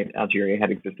 right? Algeria had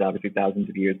existed obviously thousands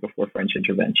of years before French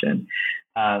intervention,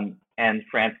 and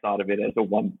France thought of it as a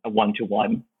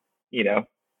one-to-one,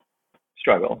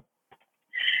 struggle.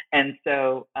 And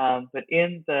so, but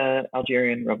in the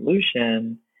Algerian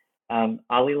Revolution,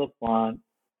 Ali Lapointe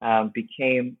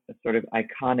became a sort of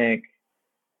iconic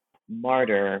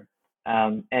martyr.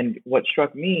 And what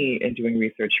struck me in doing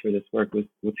research for this work was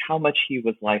how much he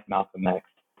was like Malcolm X,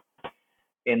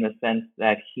 in the sense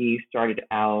that he started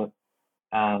out,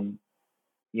 as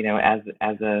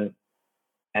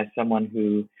someone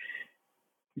who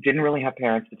didn't really have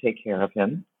parents to take care of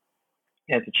him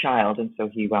as a child, and so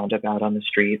he wound up out on the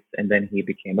streets, and then he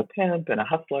became a pimp and a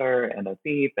hustler and a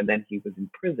thief, and then he was in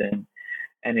prison.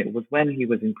 And it was when he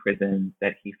was in prison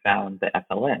that he found the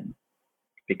FLN,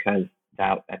 because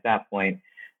at that point,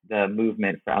 the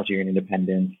movement for Algerian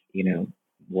independence,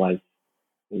 was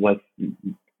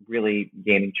really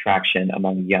gaining traction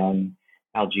among young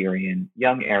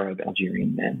Arab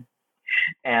Algerian men.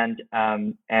 And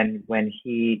when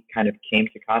he kind of came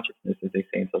to consciousness, as they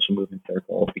say in social movement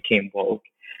circles, became woke,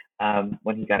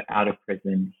 when he got out of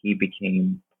prison, he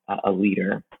became a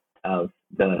leader of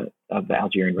the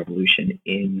Algerian Revolution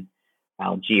in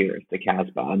Algiers, the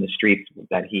Casbah, and the streets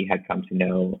that he had come to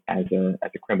know as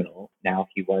a criminal. Now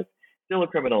he was still a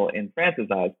criminal in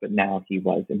France's eyes, but now he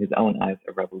was, in his own eyes,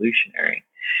 a revolutionary.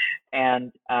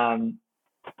 And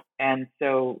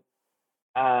so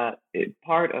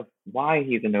part of why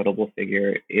he's a notable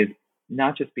figure is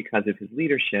not just because of his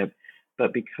leadership,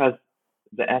 but because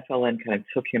the FLN kind of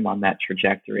took him on that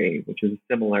trajectory, which is a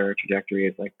similar trajectory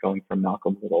as like going from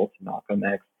Malcolm Little to Malcolm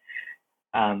X,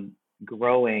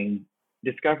 growing,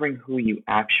 discovering who you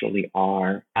actually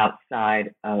are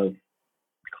outside of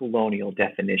colonial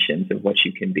definitions of what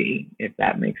you can be, if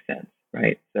that makes sense,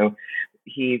 right? So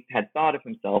he had thought of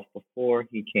himself before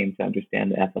he came to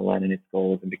understand the FLN and its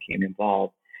goals and became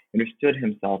involved, understood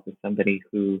himself as somebody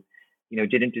who,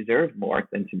 didn't deserve more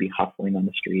than to be hustling on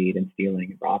the street and stealing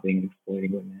and robbing and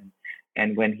exploiting women.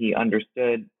 And when he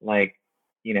understood,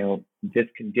 this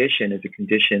condition is a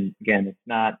condition, again, it's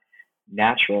not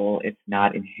natural, it's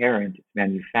not inherent, it's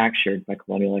manufactured by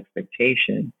colonial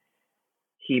expectation,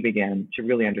 he began to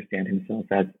really understand himself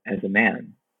as a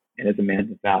man, and as a man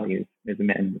with values, as a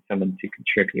man with someone to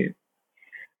contribute.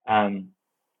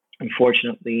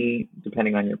 Unfortunately,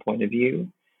 depending on your point of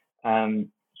view,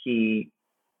 he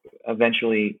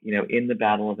eventually, in the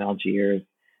Battle of Algiers,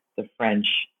 the French,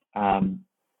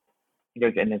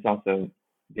 there's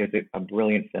a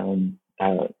brilliant film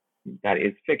that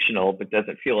is fictional but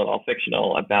doesn't feel at all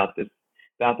fictional about the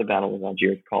Battle of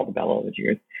Algiers, called The Battle of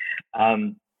Algiers.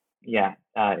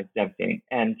 It's devastating.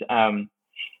 And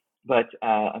but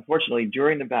unfortunately,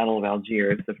 during the Battle of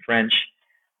Algiers, the French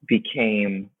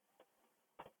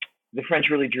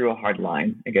really drew a hard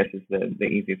line, I guess is the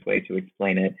easiest way to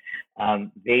explain it.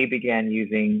 They began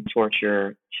using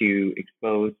torture to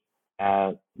expose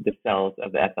the cells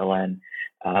of the FLN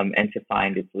and to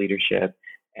find its leadership.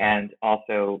 And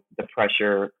also the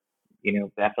pressure,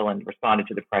 the FLN responded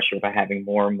to the pressure by having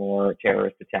more and more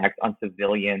terrorist attacks on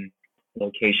civilian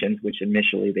locations, which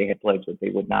initially they had pledged that they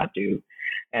would not do.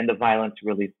 And the violence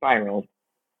really spiraled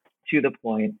to the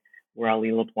point where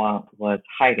Ali Lapointe was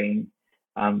hiding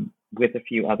with a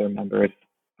few other members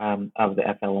of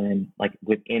the FLN, like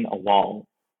within a wall,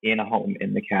 in a home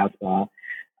in the Casbah.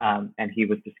 And he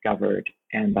was discovered,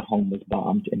 and the home was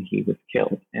bombed, and he was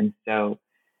killed. And so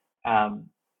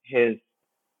his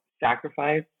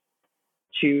sacrifice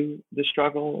to the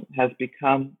struggle has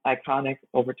become iconic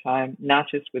over time, not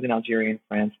just within Algeria and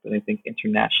France, but I think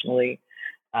internationally.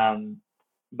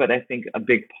 But I think a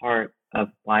big part of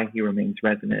why he remains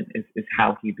resonant is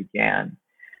how he began,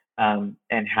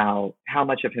 and how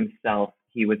much of himself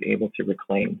he was able to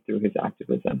reclaim through his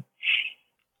activism.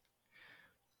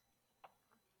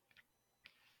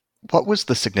 What was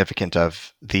the significance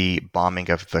of the bombing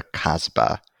of the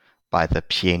Casbah by the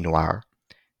Pieds Noirs?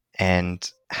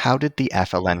 And how did the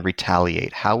FLN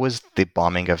retaliate? How was the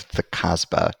bombing of the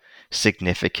Casbah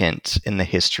significant in the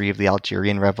history of the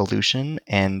Algerian Revolution?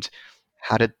 And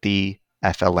how did the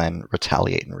FLN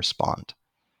retaliate and respond?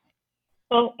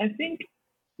 Well, I think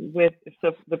the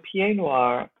Pieds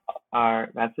Noirs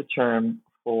that's a term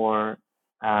for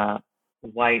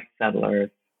white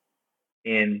settlers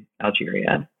in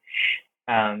Algeria.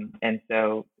 And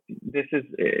so this is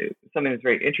something that's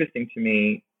very interesting to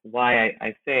me, why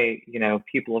I say,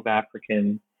 people of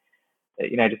African,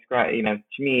 I describe, to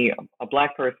me, a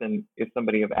Black person is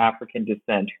somebody of African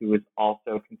descent who is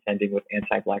also contending with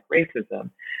anti-Black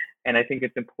racism. And I think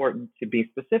it's important to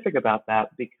be specific about that,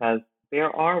 because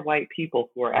there are white people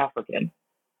who are African.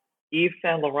 Yves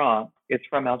Saint Laurent is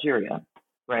from Algeria,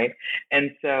 right?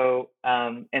 And so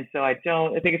I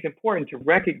think it's important to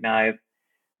recognize,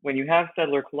 when you have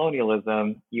settler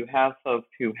colonialism, you have folks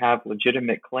who have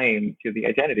legitimate claim to the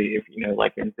identity.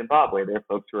 Like in Zimbabwe, there are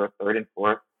folks who are third and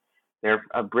fourth. They're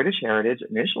of British heritage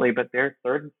initially, but they're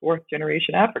third and fourth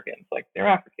generation Africans. Like, they're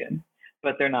African,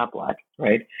 but they're not Black,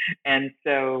 right? And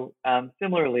so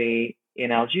similarly,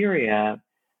 in Algeria,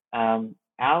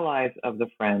 allies of the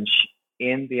French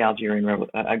in the Algerian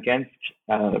against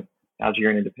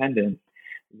Algerian independence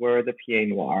were the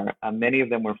Pieds Noirs. Many of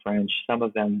them were French. Some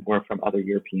of them were from other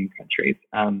European countries.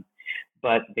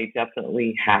 But they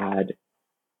definitely had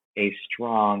a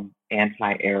strong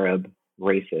anti-Arab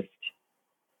racist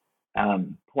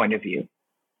point of view.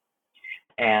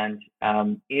 And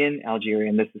in Algeria,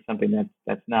 and this is something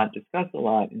that's not discussed a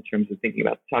lot in terms of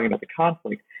talking about the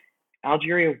conflict,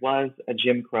 Algeria was a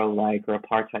Jim Crow-like or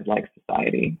apartheid-like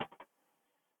society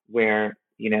where,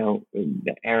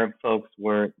 the Arab folks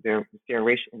their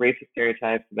racist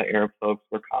stereotypes about Arab folks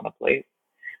were commonplace.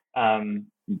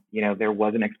 There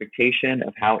was an expectation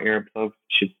of how Arab folks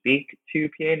should speak to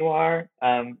Pieds Noirs,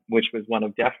 which was one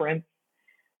of deference.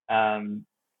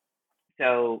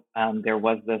 So there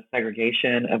was the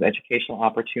segregation of educational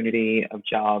opportunity, of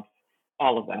jobs,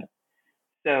 all of that.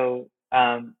 So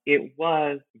it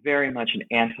was very much an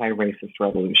anti-racist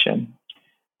revolution.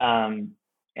 And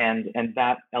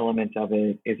that element of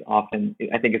it is often,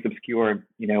 I think, is obscured,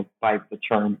 by the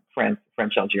term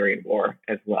French-Algerian War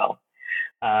as well.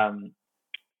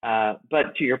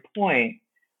 But to your point,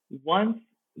 once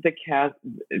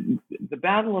the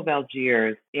Battle of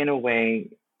Algiers, in a way,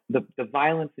 the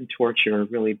violence and torture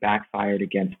really backfired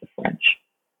against the French,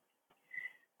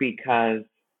 because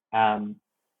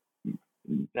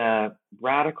the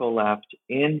radical left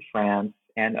in France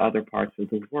and other parts of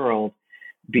the world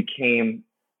became,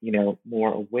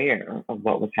 more aware of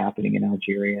what was happening in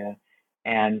Algeria.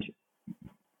 And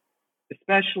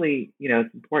especially,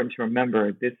 it's important to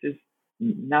remember, this is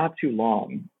not too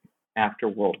long after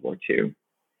World War II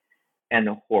and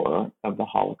the horror of the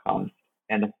Holocaust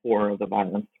and the horror of the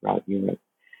violence throughout Europe,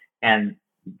 and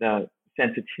the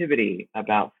sensitivity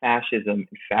about fascism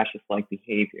and fascist-like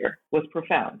behavior was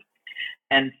profound.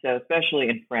 And so, especially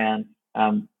in France,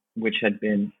 which had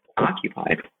been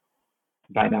occupied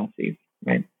by Nazis,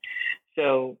 right?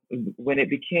 So when it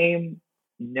became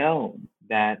known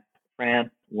that the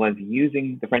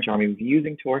French army was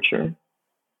using torture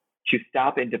to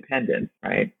stop independence,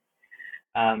 right?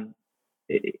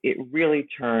 It really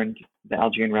turned the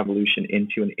Algerian Revolution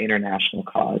into an international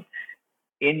cause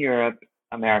in Europe,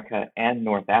 America, and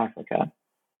North Africa,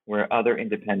 where other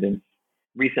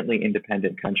recently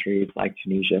independent countries like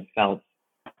Tunisia felt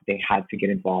they had to get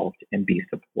involved and be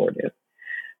supportive.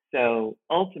 So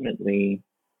ultimately,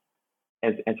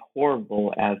 as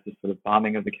horrible as the sort of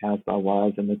bombing of the Casbah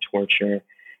was and the torture,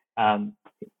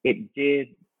 it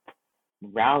did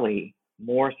rally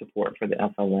more support for the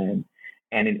FLN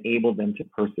and enable them to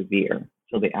persevere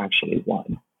till they actually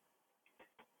won.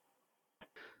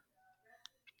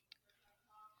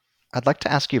 I'd like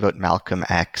to ask you about Malcolm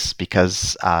X,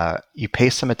 because you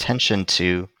pay some attention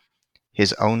to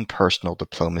his own personal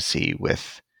diplomacy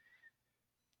with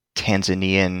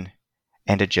Tanzanian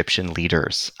and Egyptian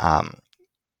leaders.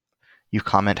 You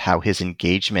comment how his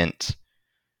engagement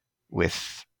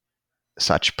with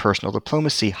such personal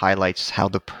diplomacy highlights how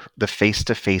the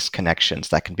face-to-face connections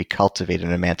that can be cultivated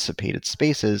in emancipated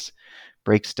spaces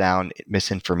breaks down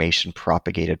misinformation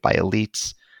propagated by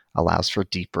elites, allows for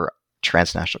deeper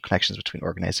transnational connections between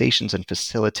organizations, and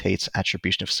facilitates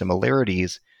attribution of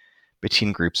similarities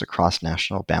between groups across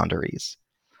national boundaries.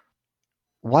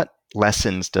 What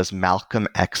lessons does Malcolm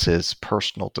X's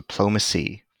personal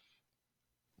diplomacy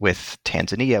with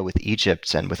Tanzania, with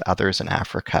Egypt, and with others in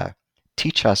Africa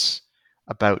teach us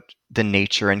about the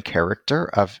nature and character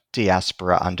of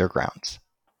diaspora undergrounds?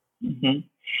 Mm-hmm.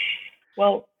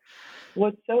 Well,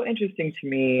 what's so interesting to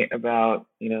me about,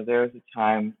 there was a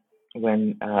time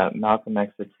when Malcolm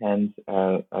X attends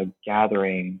a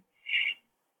gathering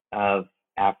of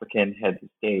African heads of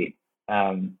state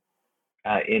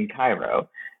in Cairo.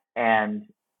 And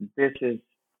this is,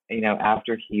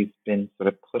 after he's been sort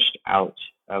of pushed out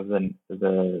of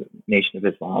the Nation of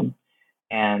Islam,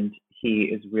 and he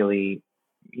is really,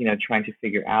 trying to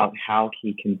figure out how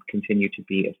he can continue to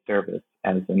be of service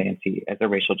as a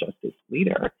racial justice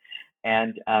leader.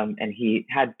 And he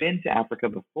had been to Africa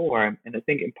before, and I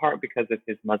think in part because of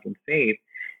his Muslim faith,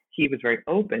 he was very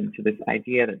open to this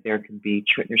idea that there should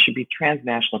be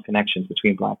transnational connections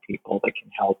between Black people that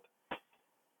can help,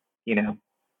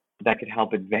 that could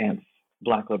help advance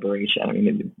Black liberation. I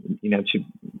mean,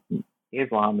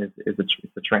 Islam is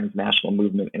a transnational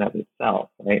movement in of itself,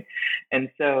 right? And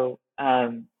so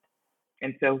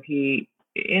he,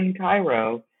 in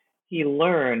Cairo, he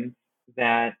learned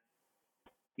that,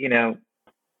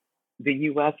 the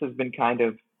U.S. has been kind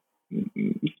of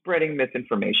spreading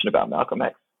misinformation about Malcolm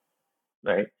X,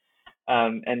 right?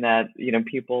 And that,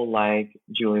 people like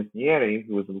Julius Nyerere,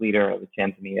 who was a leader of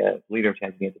Tanzania at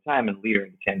the time and leader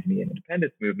of the Tanzanian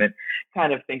independence movement,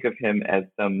 kind of think of him as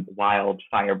some wild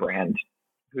firebrand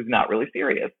who's not really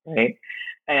serious, right?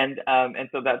 And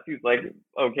so that seems like,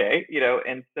 okay,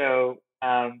 and so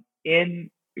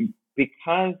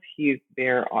because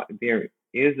there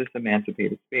is this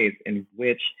emancipated space in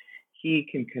which he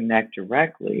can connect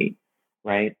directly,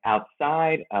 right,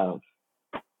 outside of,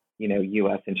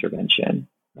 U.S. intervention,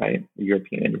 right,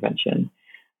 European intervention.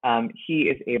 He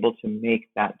is able to make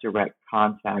that direct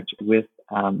contact with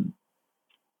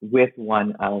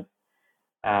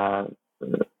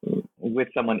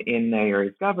someone in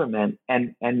Nayeri's government,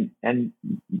 and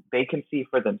they can see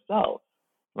for themselves,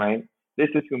 right? This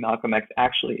is who Malcolm X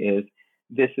actually is.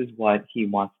 This is what he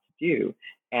wants to do,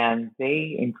 and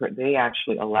they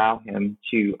actually allow him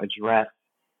to address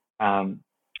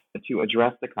to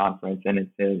address the conference, and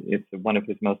it's one of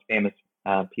his most famous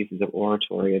pieces of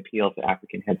oratory, Appeal to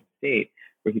African Heads of State,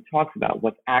 where he talks about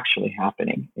what's actually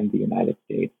happening in the United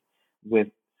States with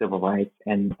civil rights.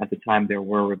 And at the time, there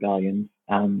were rebellions.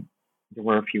 There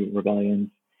were a few rebellions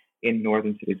in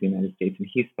northern cities of the United States, and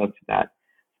he spoke to that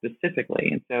specifically.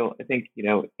 And so I think,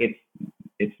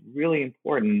 it's really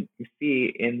important to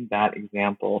see in that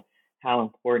example how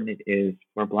important it is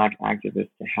for Black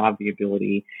activists to have the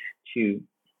ability to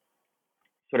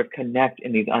sort of connect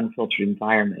in these unfiltered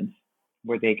environments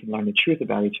where they can learn the truth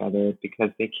about each other,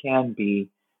 because they can be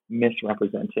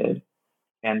misrepresented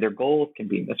and their goals can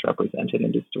be misrepresented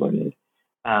and distorted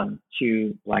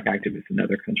to Black activists in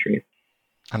other countries.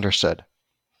 Understood.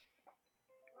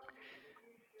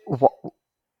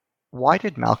 Why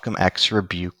did Malcolm X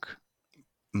rebuke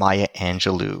Maya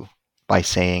Angelou by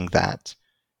saying that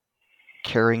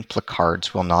carrying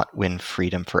placards will not win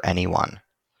freedom for anyone?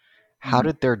 How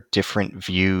did their different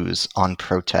views on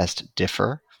protest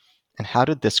differ? And how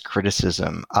did this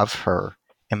criticism of her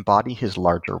embody his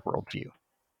larger worldview?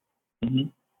 Mm-hmm.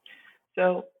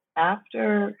 So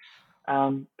after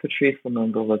Patrice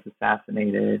Lumumba was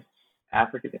assassinated,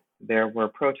 there were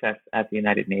protests at the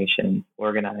United Nations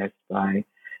organized by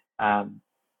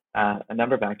a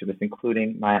number of activists,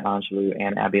 including Maya Angelou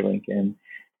and Abbey Lincoln.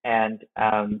 And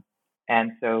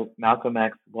so Malcolm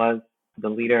X was the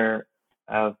leader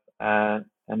of a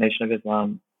Nation of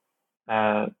Islam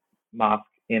mosque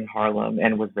in Harlem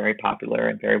and was very popular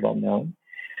and very well known.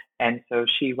 And so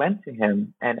she went to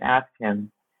him and asked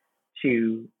him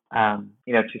to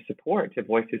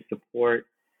voice his support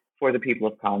for the people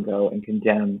of Congo and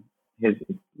condemn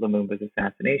Lumumba's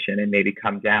assassination, and maybe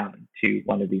come down to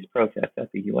one of these protests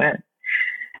at the UN.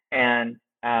 And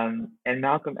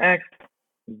Malcolm X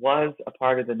was a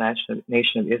part of the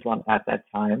Nation of Islam at that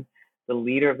time. The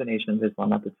leader of the Nation of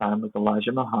Islam at the time was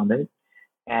Elijah Muhammad,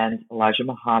 and Elijah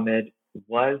Muhammad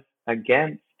was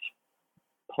against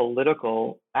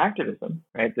political activism,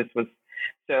 right?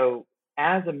 So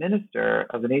as a minister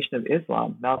of the Nation of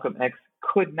Islam, Malcolm X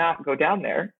could not go down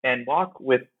there and walk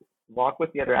with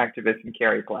the other activists and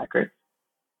carry placards,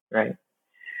 right?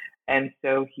 And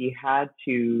so he had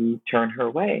to turn her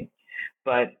away.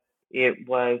 But it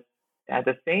was at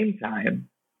the same time,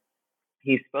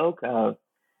 he spoke of,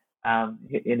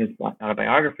 in his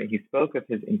autobiography, he spoke of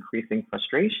his increasing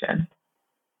frustration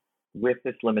with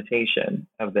this limitation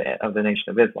of the Nation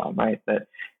of Islam, right? That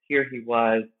here he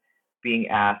was being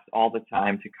asked all the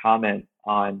time to comment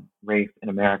on race in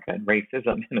America and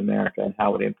racism in America and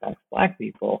how it impacts Black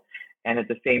people. And at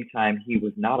the same time, he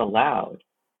was not allowed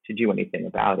to do anything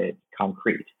about it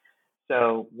concrete.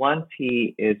 So once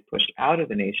he is pushed out of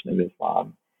the Nation of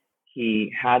Islam,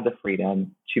 he had the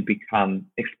freedom to become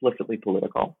explicitly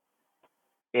political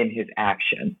in his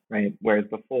action, right? Whereas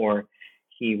before,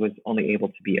 he was only able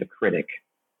to be a critic.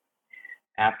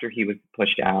 After he was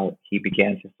pushed out, he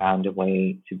began to find a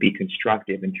way to be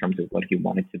constructive in terms of what he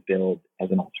wanted to build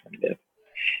as an alternative.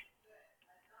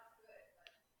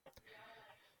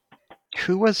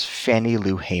 Who was Fannie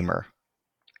Lou Hamer?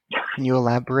 Can you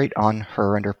elaborate on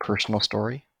her and her personal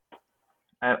story?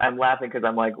 I'm laughing because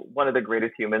I'm like one of the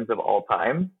greatest humans of all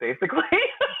time, basically.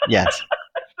 Yes.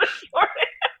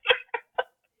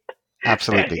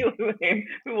 Absolutely. Fannie Lou Hamer,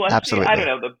 who was Absolutely. I don't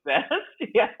know, the best.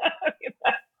 Yeah.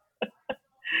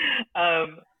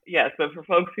 Yeah, so for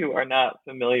folks who are not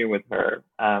familiar with her,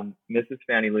 Mrs.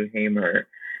 Fannie Lou Hamer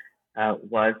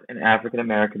was an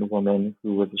African-American woman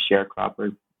who was a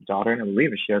sharecropper's daughter, and I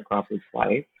believe a sharecropper's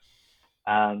wife,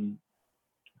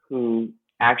 who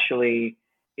actually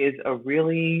is a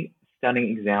really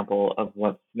stunning example of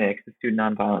what SNCC, the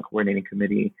Student Nonviolent Coordinating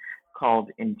Committee,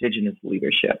 called indigenous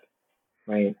leadership,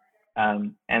 right?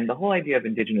 And the whole idea of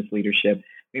indigenous leadership,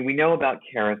 I mean, we know about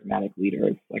charismatic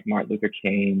leaders like Martin Luther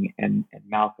King and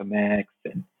Malcolm X,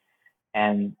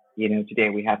 and today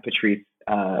we have Patrisse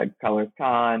Cullors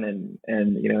Khan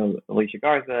and Alicia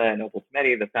Garza and Opal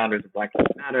Tometi, the founders of Black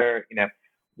Lives Matter.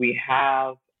 We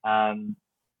have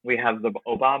the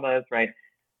Obamas, right?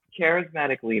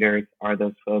 Charismatic leaders are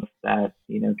those folks that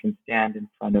can stand in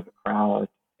front of a crowd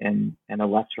and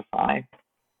electrify.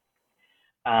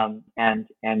 And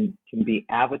can be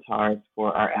avatars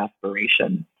for our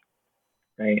aspirations,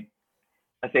 right?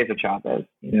 Cesar Chavez,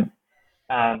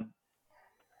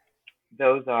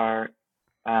 those are,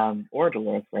 or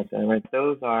Dolores Huerta, right?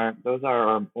 Those are,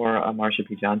 or Marsha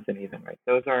P. Johnson, even, right?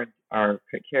 Those are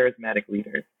charismatic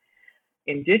leaders.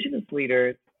 Indigenous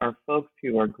leaders are folks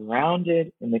who are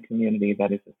grounded in the community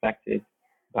that is affected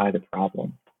by the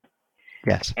problem.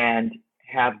 Yes. And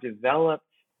have developed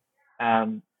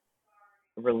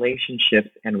relationships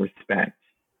and respect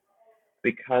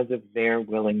because of their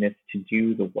willingness to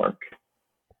do the work,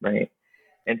 right?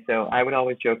 And so I would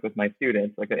always joke with my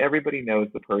students, like everybody knows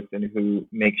the person who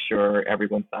makes sure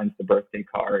everyone signs the birthday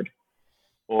card,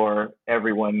 or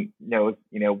everyone knows,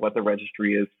 what the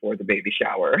registry is for the baby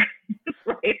shower,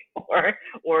 right? Or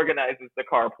organizes the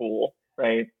carpool,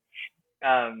 right?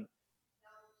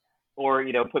 Or,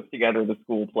 puts together the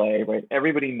school play, right?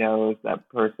 Everybody knows that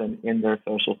person in their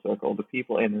social circle, the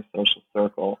people in their social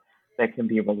circle that can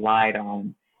be relied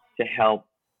on to help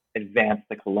advance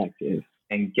the collective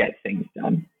and get things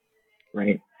done,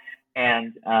 right?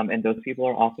 And those people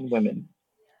are often women,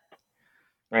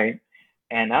 right?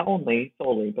 And not only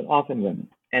solely, but often women.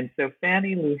 And so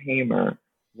Fannie Lou Hamer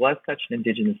was such an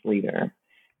Indigenous leader.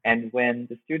 And when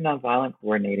the Student Nonviolent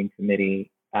Coordinating Committee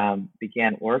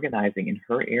began organizing in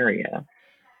her area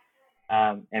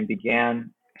and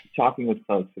began talking with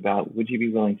folks about, would you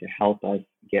be willing to help us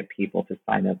get people to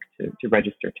sign up to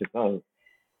register to vote,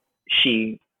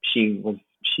 she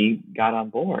got on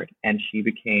board, and she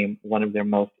became one of their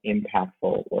most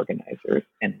impactful organizers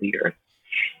and leaders.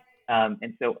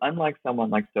 And so unlike someone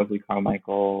like Stokely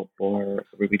Carmichael or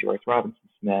Ruby Joyce Robinson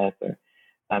Smith or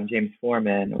James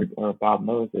Foreman or Bob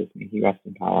Moses, may he rest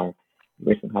in power,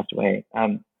 recently passed away,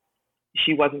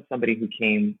 she wasn't somebody who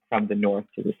came from the north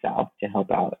to the south to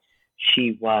help out.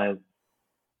 She was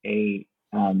a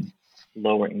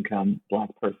lower income Black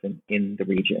person in the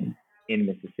region, in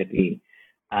Mississippi,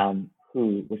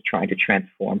 who was trying to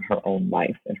transform her own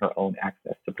life and her own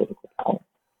access to political power.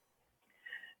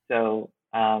 So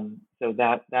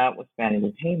that was Fannie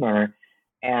Lou Hamer.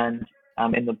 And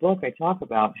in the book, I talk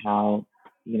about how,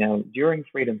 during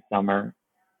Freedom Summer,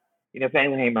 Fannie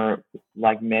Lou Hamer,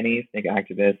 like many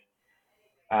SNCC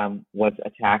activists, was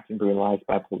attacked and brutalized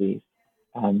by police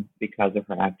because of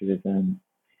her activism,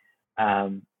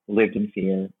 lived in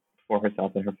fear for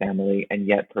herself and her family, and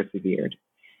yet persevered.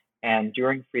 And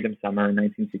during Freedom Summer in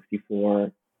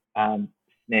 1964,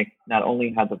 SNCC not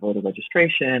only had the voter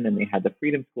registration and they had the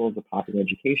Freedom Schools, the popular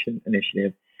education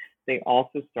initiative, they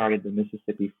also started the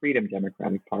Mississippi Freedom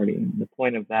Democratic Party. And the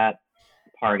point of that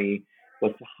party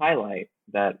was to highlight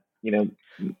that,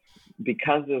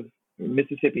 because of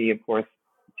Mississippi, of course,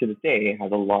 to this day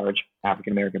has a large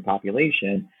African American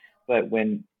population, but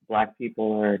when Black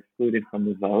people are excluded from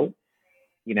the vote,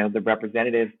 the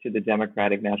representatives to the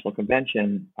Democratic National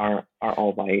Convention are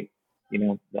all white.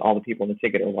 All the people in the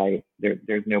ticket are white.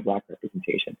 There's no Black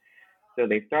representation. So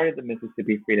they started the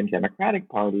Mississippi Freedom Democratic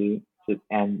Party,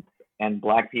 and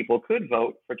Black people could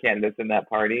vote for candidates in that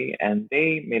party, and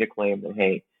they made a claim that,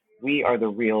 hey, we are the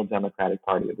real Democratic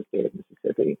Party of the state of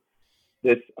Mississippi.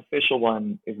 This official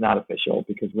one is not official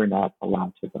because we're not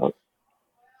allowed to vote.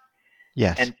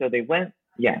 Yes. And so they went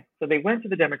to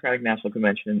the Democratic National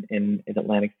Convention in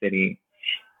Atlantic City,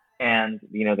 and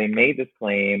they made this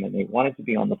claim, and they wanted to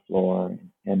be on the floor.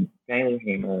 And Fannie Lou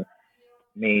Hamer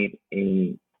made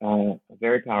a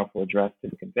very powerful address to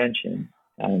the convention,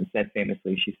 and said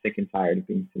famously, she's sick and tired of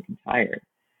being sick and tired.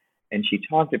 And she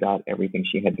talked about everything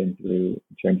she had been through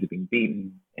in terms of being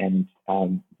beaten and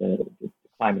the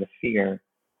climate of fear.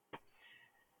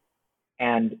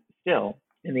 And still,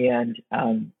 in the end,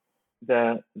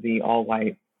 the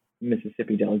all-white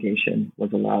Mississippi delegation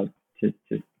was allowed to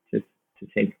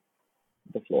take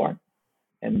the floor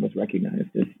and was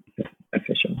recognized as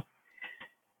official.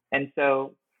 And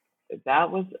so that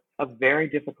was a very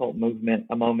difficult moment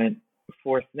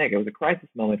for SNCC. It was a crisis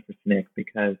moment for SNCC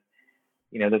because,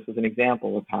 this was an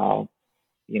example of how,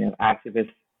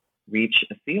 activists reach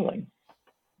a ceiling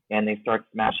and they start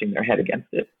smashing their head against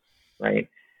it, right?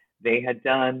 They had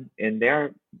done, in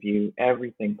their view,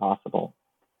 everything possible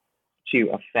to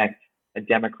affect a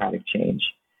democratic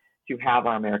change, to have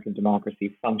our American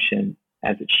democracy function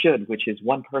as it should, which is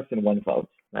one person, one vote,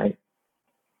 right?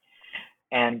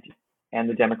 And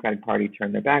the Democratic Party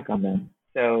turned their back on them.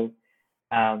 So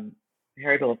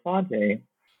Harry Belafonte,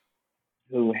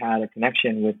 who had a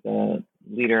connection with the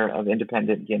leader of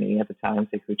independent Guinea at the time,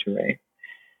 Sékou Touré,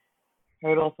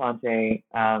 Harry Belafonte,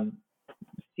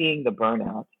 seeing the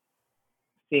burnout,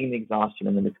 seeing the exhaustion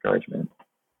and the discouragement,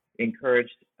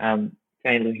 encouraged Fannie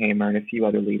Lou Hamer and a few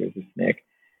other leaders of SNCC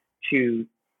to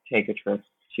take a trip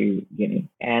to Guinea.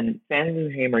 And Fannie Lou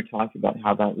Hamer talked about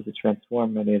how that was a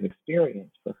transformative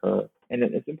experience for her. And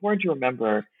it's important to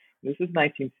remember, this is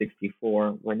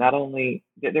 1964, where not only,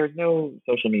 there's no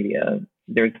social media,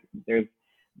 there's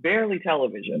barely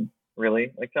television,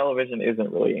 really. Like, television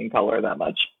isn't really in color that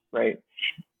much, right?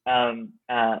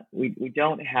 We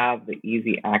don't have the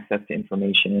easy access to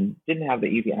information, didn't have the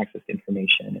easy access to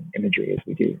information and imagery as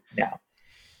we do now.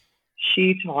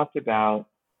 She talked about,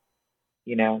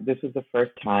 this was the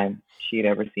first time she had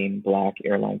ever seen Black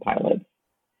airline pilots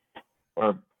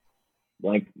or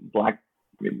like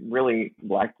really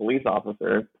Black police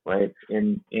officers, right,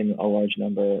 in a large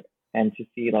number, and to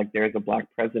see like there's a Black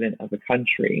president of the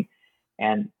country,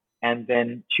 and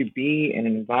then to be in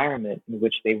an environment in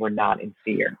which they were not in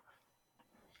fear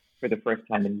for the first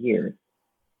time in years,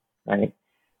 right,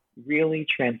 really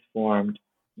transformed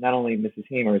not only Mrs.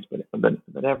 Hamer's,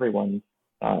 but everyone's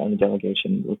on the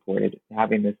delegation reported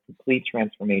having this complete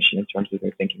transformation in terms of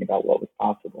their thinking about what was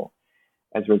possible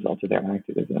as a result of their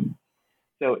activism.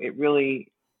 So it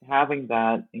really, having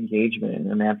that engagement in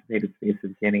the Emancipated Space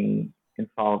of Guinea in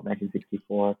fall of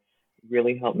 1964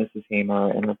 really helped Mrs.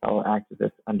 Hamer and her fellow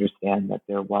activists understand that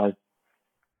there was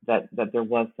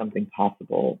something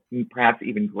possible, perhaps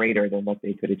even greater than what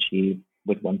they could achieve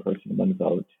with one person, one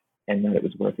vote, and that it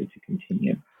was worth it to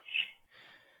continue.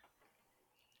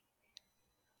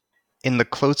 In the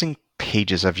closing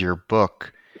pages of your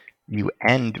book, you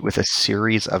end with a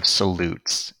series of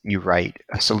salutes. You write,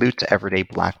 "A salute to everyday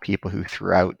Black people who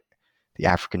throughout the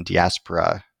African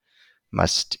diaspora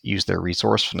must use their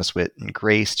resourcefulness, wit, and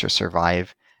grace to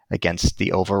survive against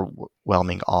the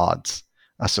overwhelming odds.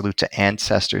 A salute to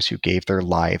ancestors who gave their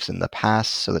lives in the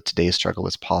past so that today's struggle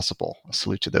is possible. A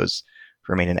salute to those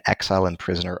who remain in exile and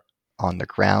prisoner on the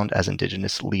ground as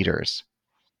Indigenous leaders.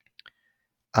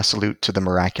 A salute to the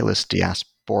miraculous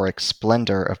diasporic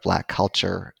splendor of Black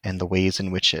culture and the ways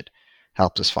in which it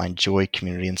helps us find joy,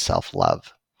 community, and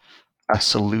self-love. A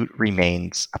salute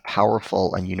remains a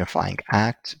powerful and unifying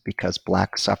act because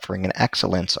Black suffering and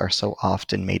excellence are so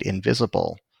often made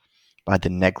invisible by the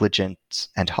negligence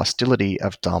and hostility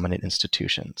of dominant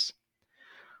institutions."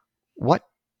 What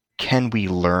can we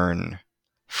learn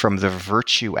from the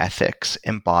virtue ethics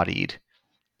embodied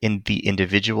in the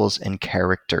individuals and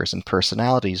characters and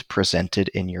personalities presented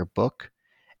in your book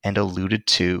and alluded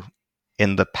to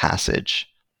in the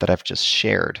passage that I've just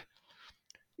shared?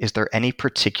 Is there any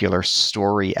particular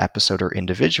story, episode, or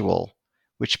individual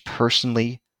which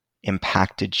personally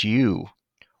impacted you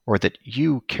or that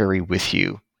you carry with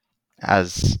you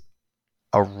as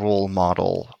a role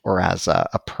model or as a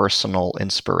personal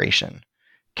inspiration?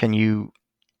 Can you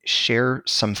share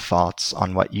some thoughts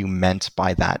on what you meant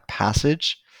by that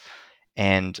passage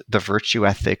and the virtue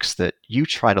ethics that you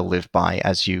try to live by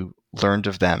as you learned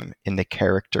of them in the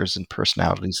characters and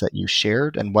personalities that you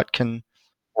shared, and what can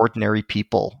ordinary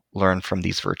people learn from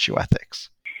these virtue ethics?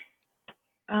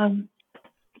 To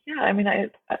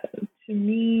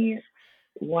me,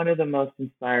 one of the most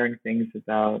inspiring things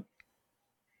about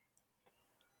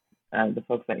the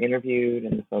folks I interviewed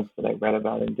and the folks that I read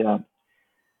about in depth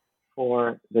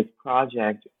for this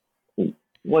project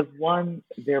was, one,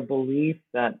 their belief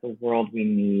that the world we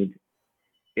need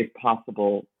is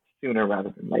possible sooner rather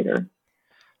than later.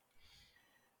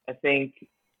 I think,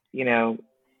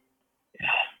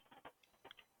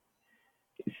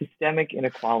 systemic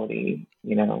inequality,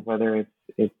 whether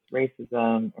it's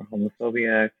racism or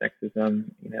homophobia, sexism,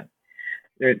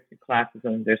 there's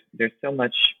classism, there's so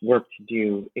much work to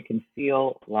do. It can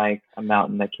feel like a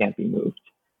mountain that can't be moved,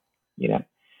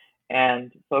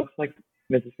 And folks like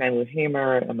Mrs. Fannie Lou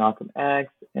Hamer and Malcolm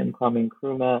X and Kwame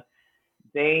Nkrumah,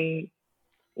 they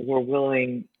were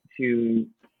willing to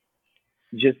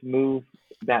just move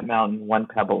that mountain one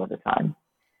pebble at a time,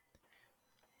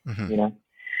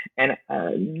 And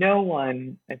no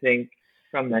one, I think,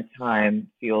 from that time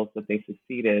feels that they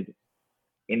succeeded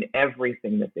in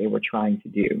everything that they were trying to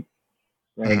do,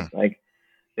 right? Like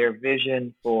their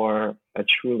vision for a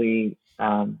truly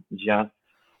just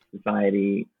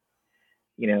society,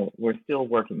 we're still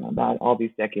working on that all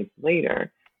these decades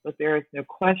later, but there is no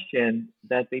question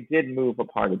that they did move a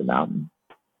part of the mountain.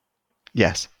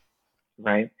 Yes.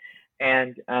 Right.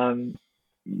 And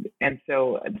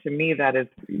so to me, that is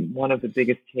one of the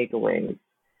biggest takeaways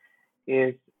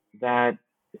is that,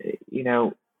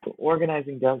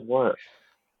 organizing does work.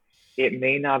 It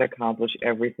may not accomplish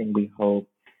everything we hope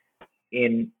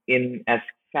in as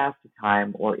fast a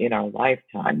time or in our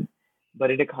lifetime, but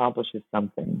it accomplishes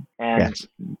something. And yes.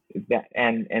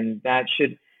 that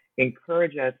should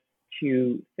encourage us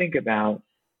to think about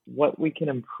what we can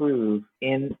improve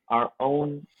in our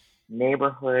own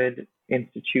neighborhood,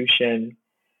 institution,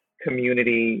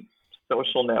 community,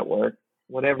 social network,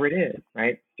 whatever it is,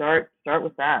 right? Start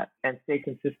with that and stay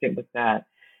consistent with that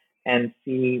and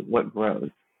see what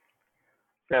grows.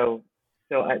 So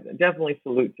I definitely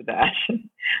salute to that.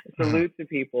 Salute to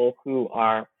people who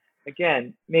are,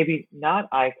 again, maybe not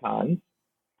icons,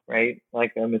 right?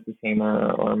 Like Mrs.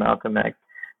 Hamer or Malcolm X,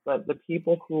 but the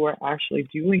people who are actually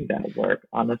doing that work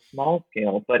on a small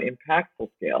scale, but impactful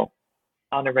scale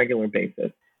on a regular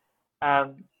basis.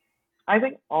 I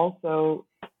think also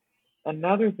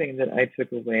another thing that I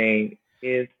took away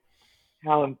is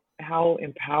how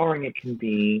empowering it can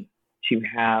be to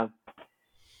have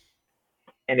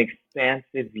an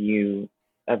expansive view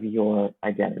of your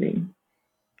identity.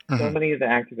 So many of the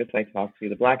activists I talked to,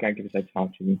 the Black activists I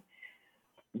talked to,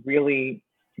 really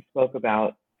spoke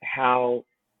about how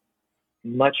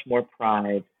much more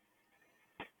pride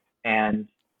and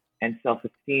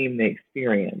self-esteem they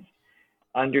experienced,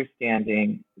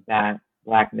 understanding that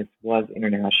Blackness was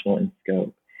international in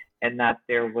scope, and that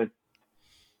there was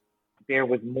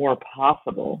more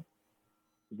possible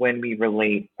when we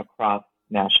relate across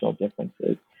national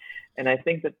differences. And I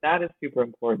think that is super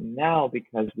important now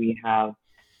because we have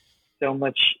so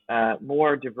much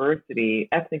more diversity,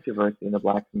 ethnic diversity in the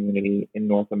Black community in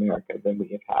North America than we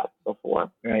have had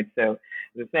before, right? So, as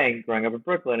I was saying, growing up in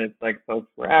Brooklyn, it's like folks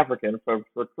were African, folks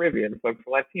were Caribbean, folks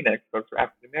were Latinx, folks were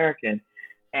African American,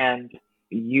 and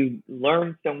you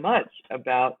learn so much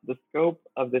about the scope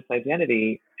of this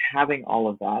identity, having all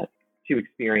of that to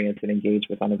experience and engage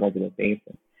with on a regular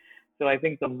basis. So I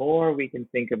think the more we can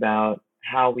think about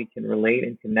how we can relate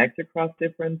and connect across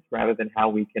difference rather than how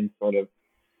we can sort of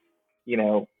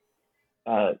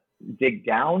dig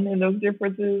down in those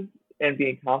differences and be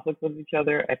in conflict with each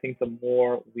other, I think the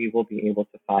more we will be able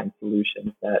to find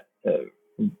solutions that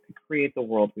create the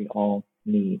world we all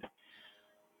need.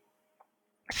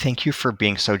 Thank you for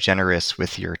being so generous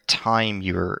with your time,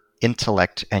 your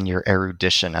intellect, and your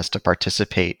erudition as to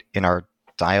participate in our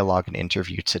dialogue and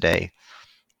interview today.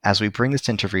 As we bring this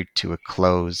interview to a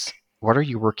close, what are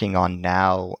you working on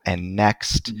now and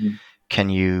next? Mm-hmm. Can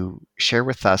you share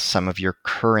with us some of your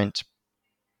current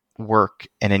work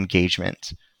and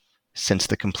engagement since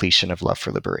the completion of Love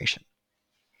for Liberation?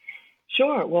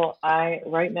 Sure. Well, I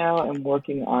right now am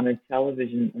working on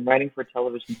I'm writing for a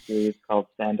television series called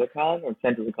Sandokan, or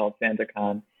tentatively called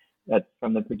Sandokan. That's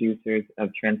from the producers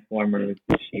of Transformers,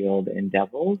 The Shield, and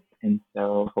Devils. And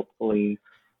so hopefully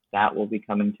that will be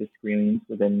coming to screens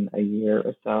within a year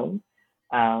or so.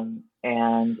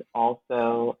 And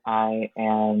also I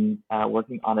am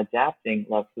working on adapting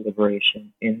Love for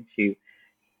Liberation into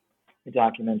a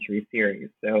documentary series.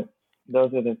 So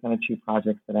those are the kind of two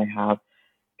projects that I have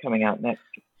coming out next.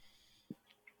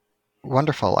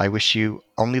 Wonderful. I wish you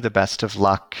only the best of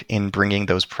luck in bringing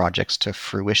those projects to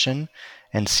fruition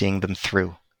and seeing them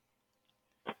through.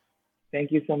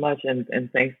 Thank you so much, and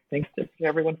thanks to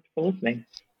everyone for listening.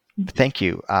 Thank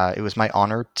you. It was my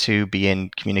honor to be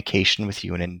in communication with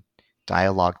you and in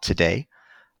dialogue today.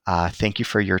 Thank you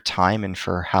for your time and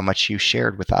for how much you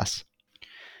shared with us.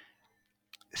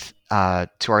 To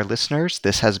our listeners,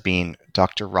 this has been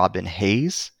Dr. Robin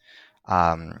Hayes,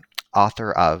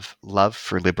 author of Love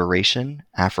for Liberation,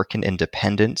 African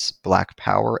Independence, Black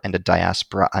Power, and a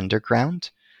Diaspora Underground,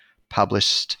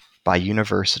 published by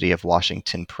University of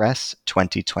Washington Press,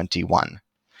 2021.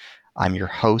 I'm your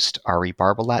host, Ari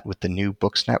Barbalat, with the New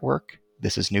Books Network.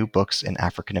 This is New Books in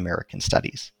African American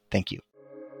Studies. Thank you.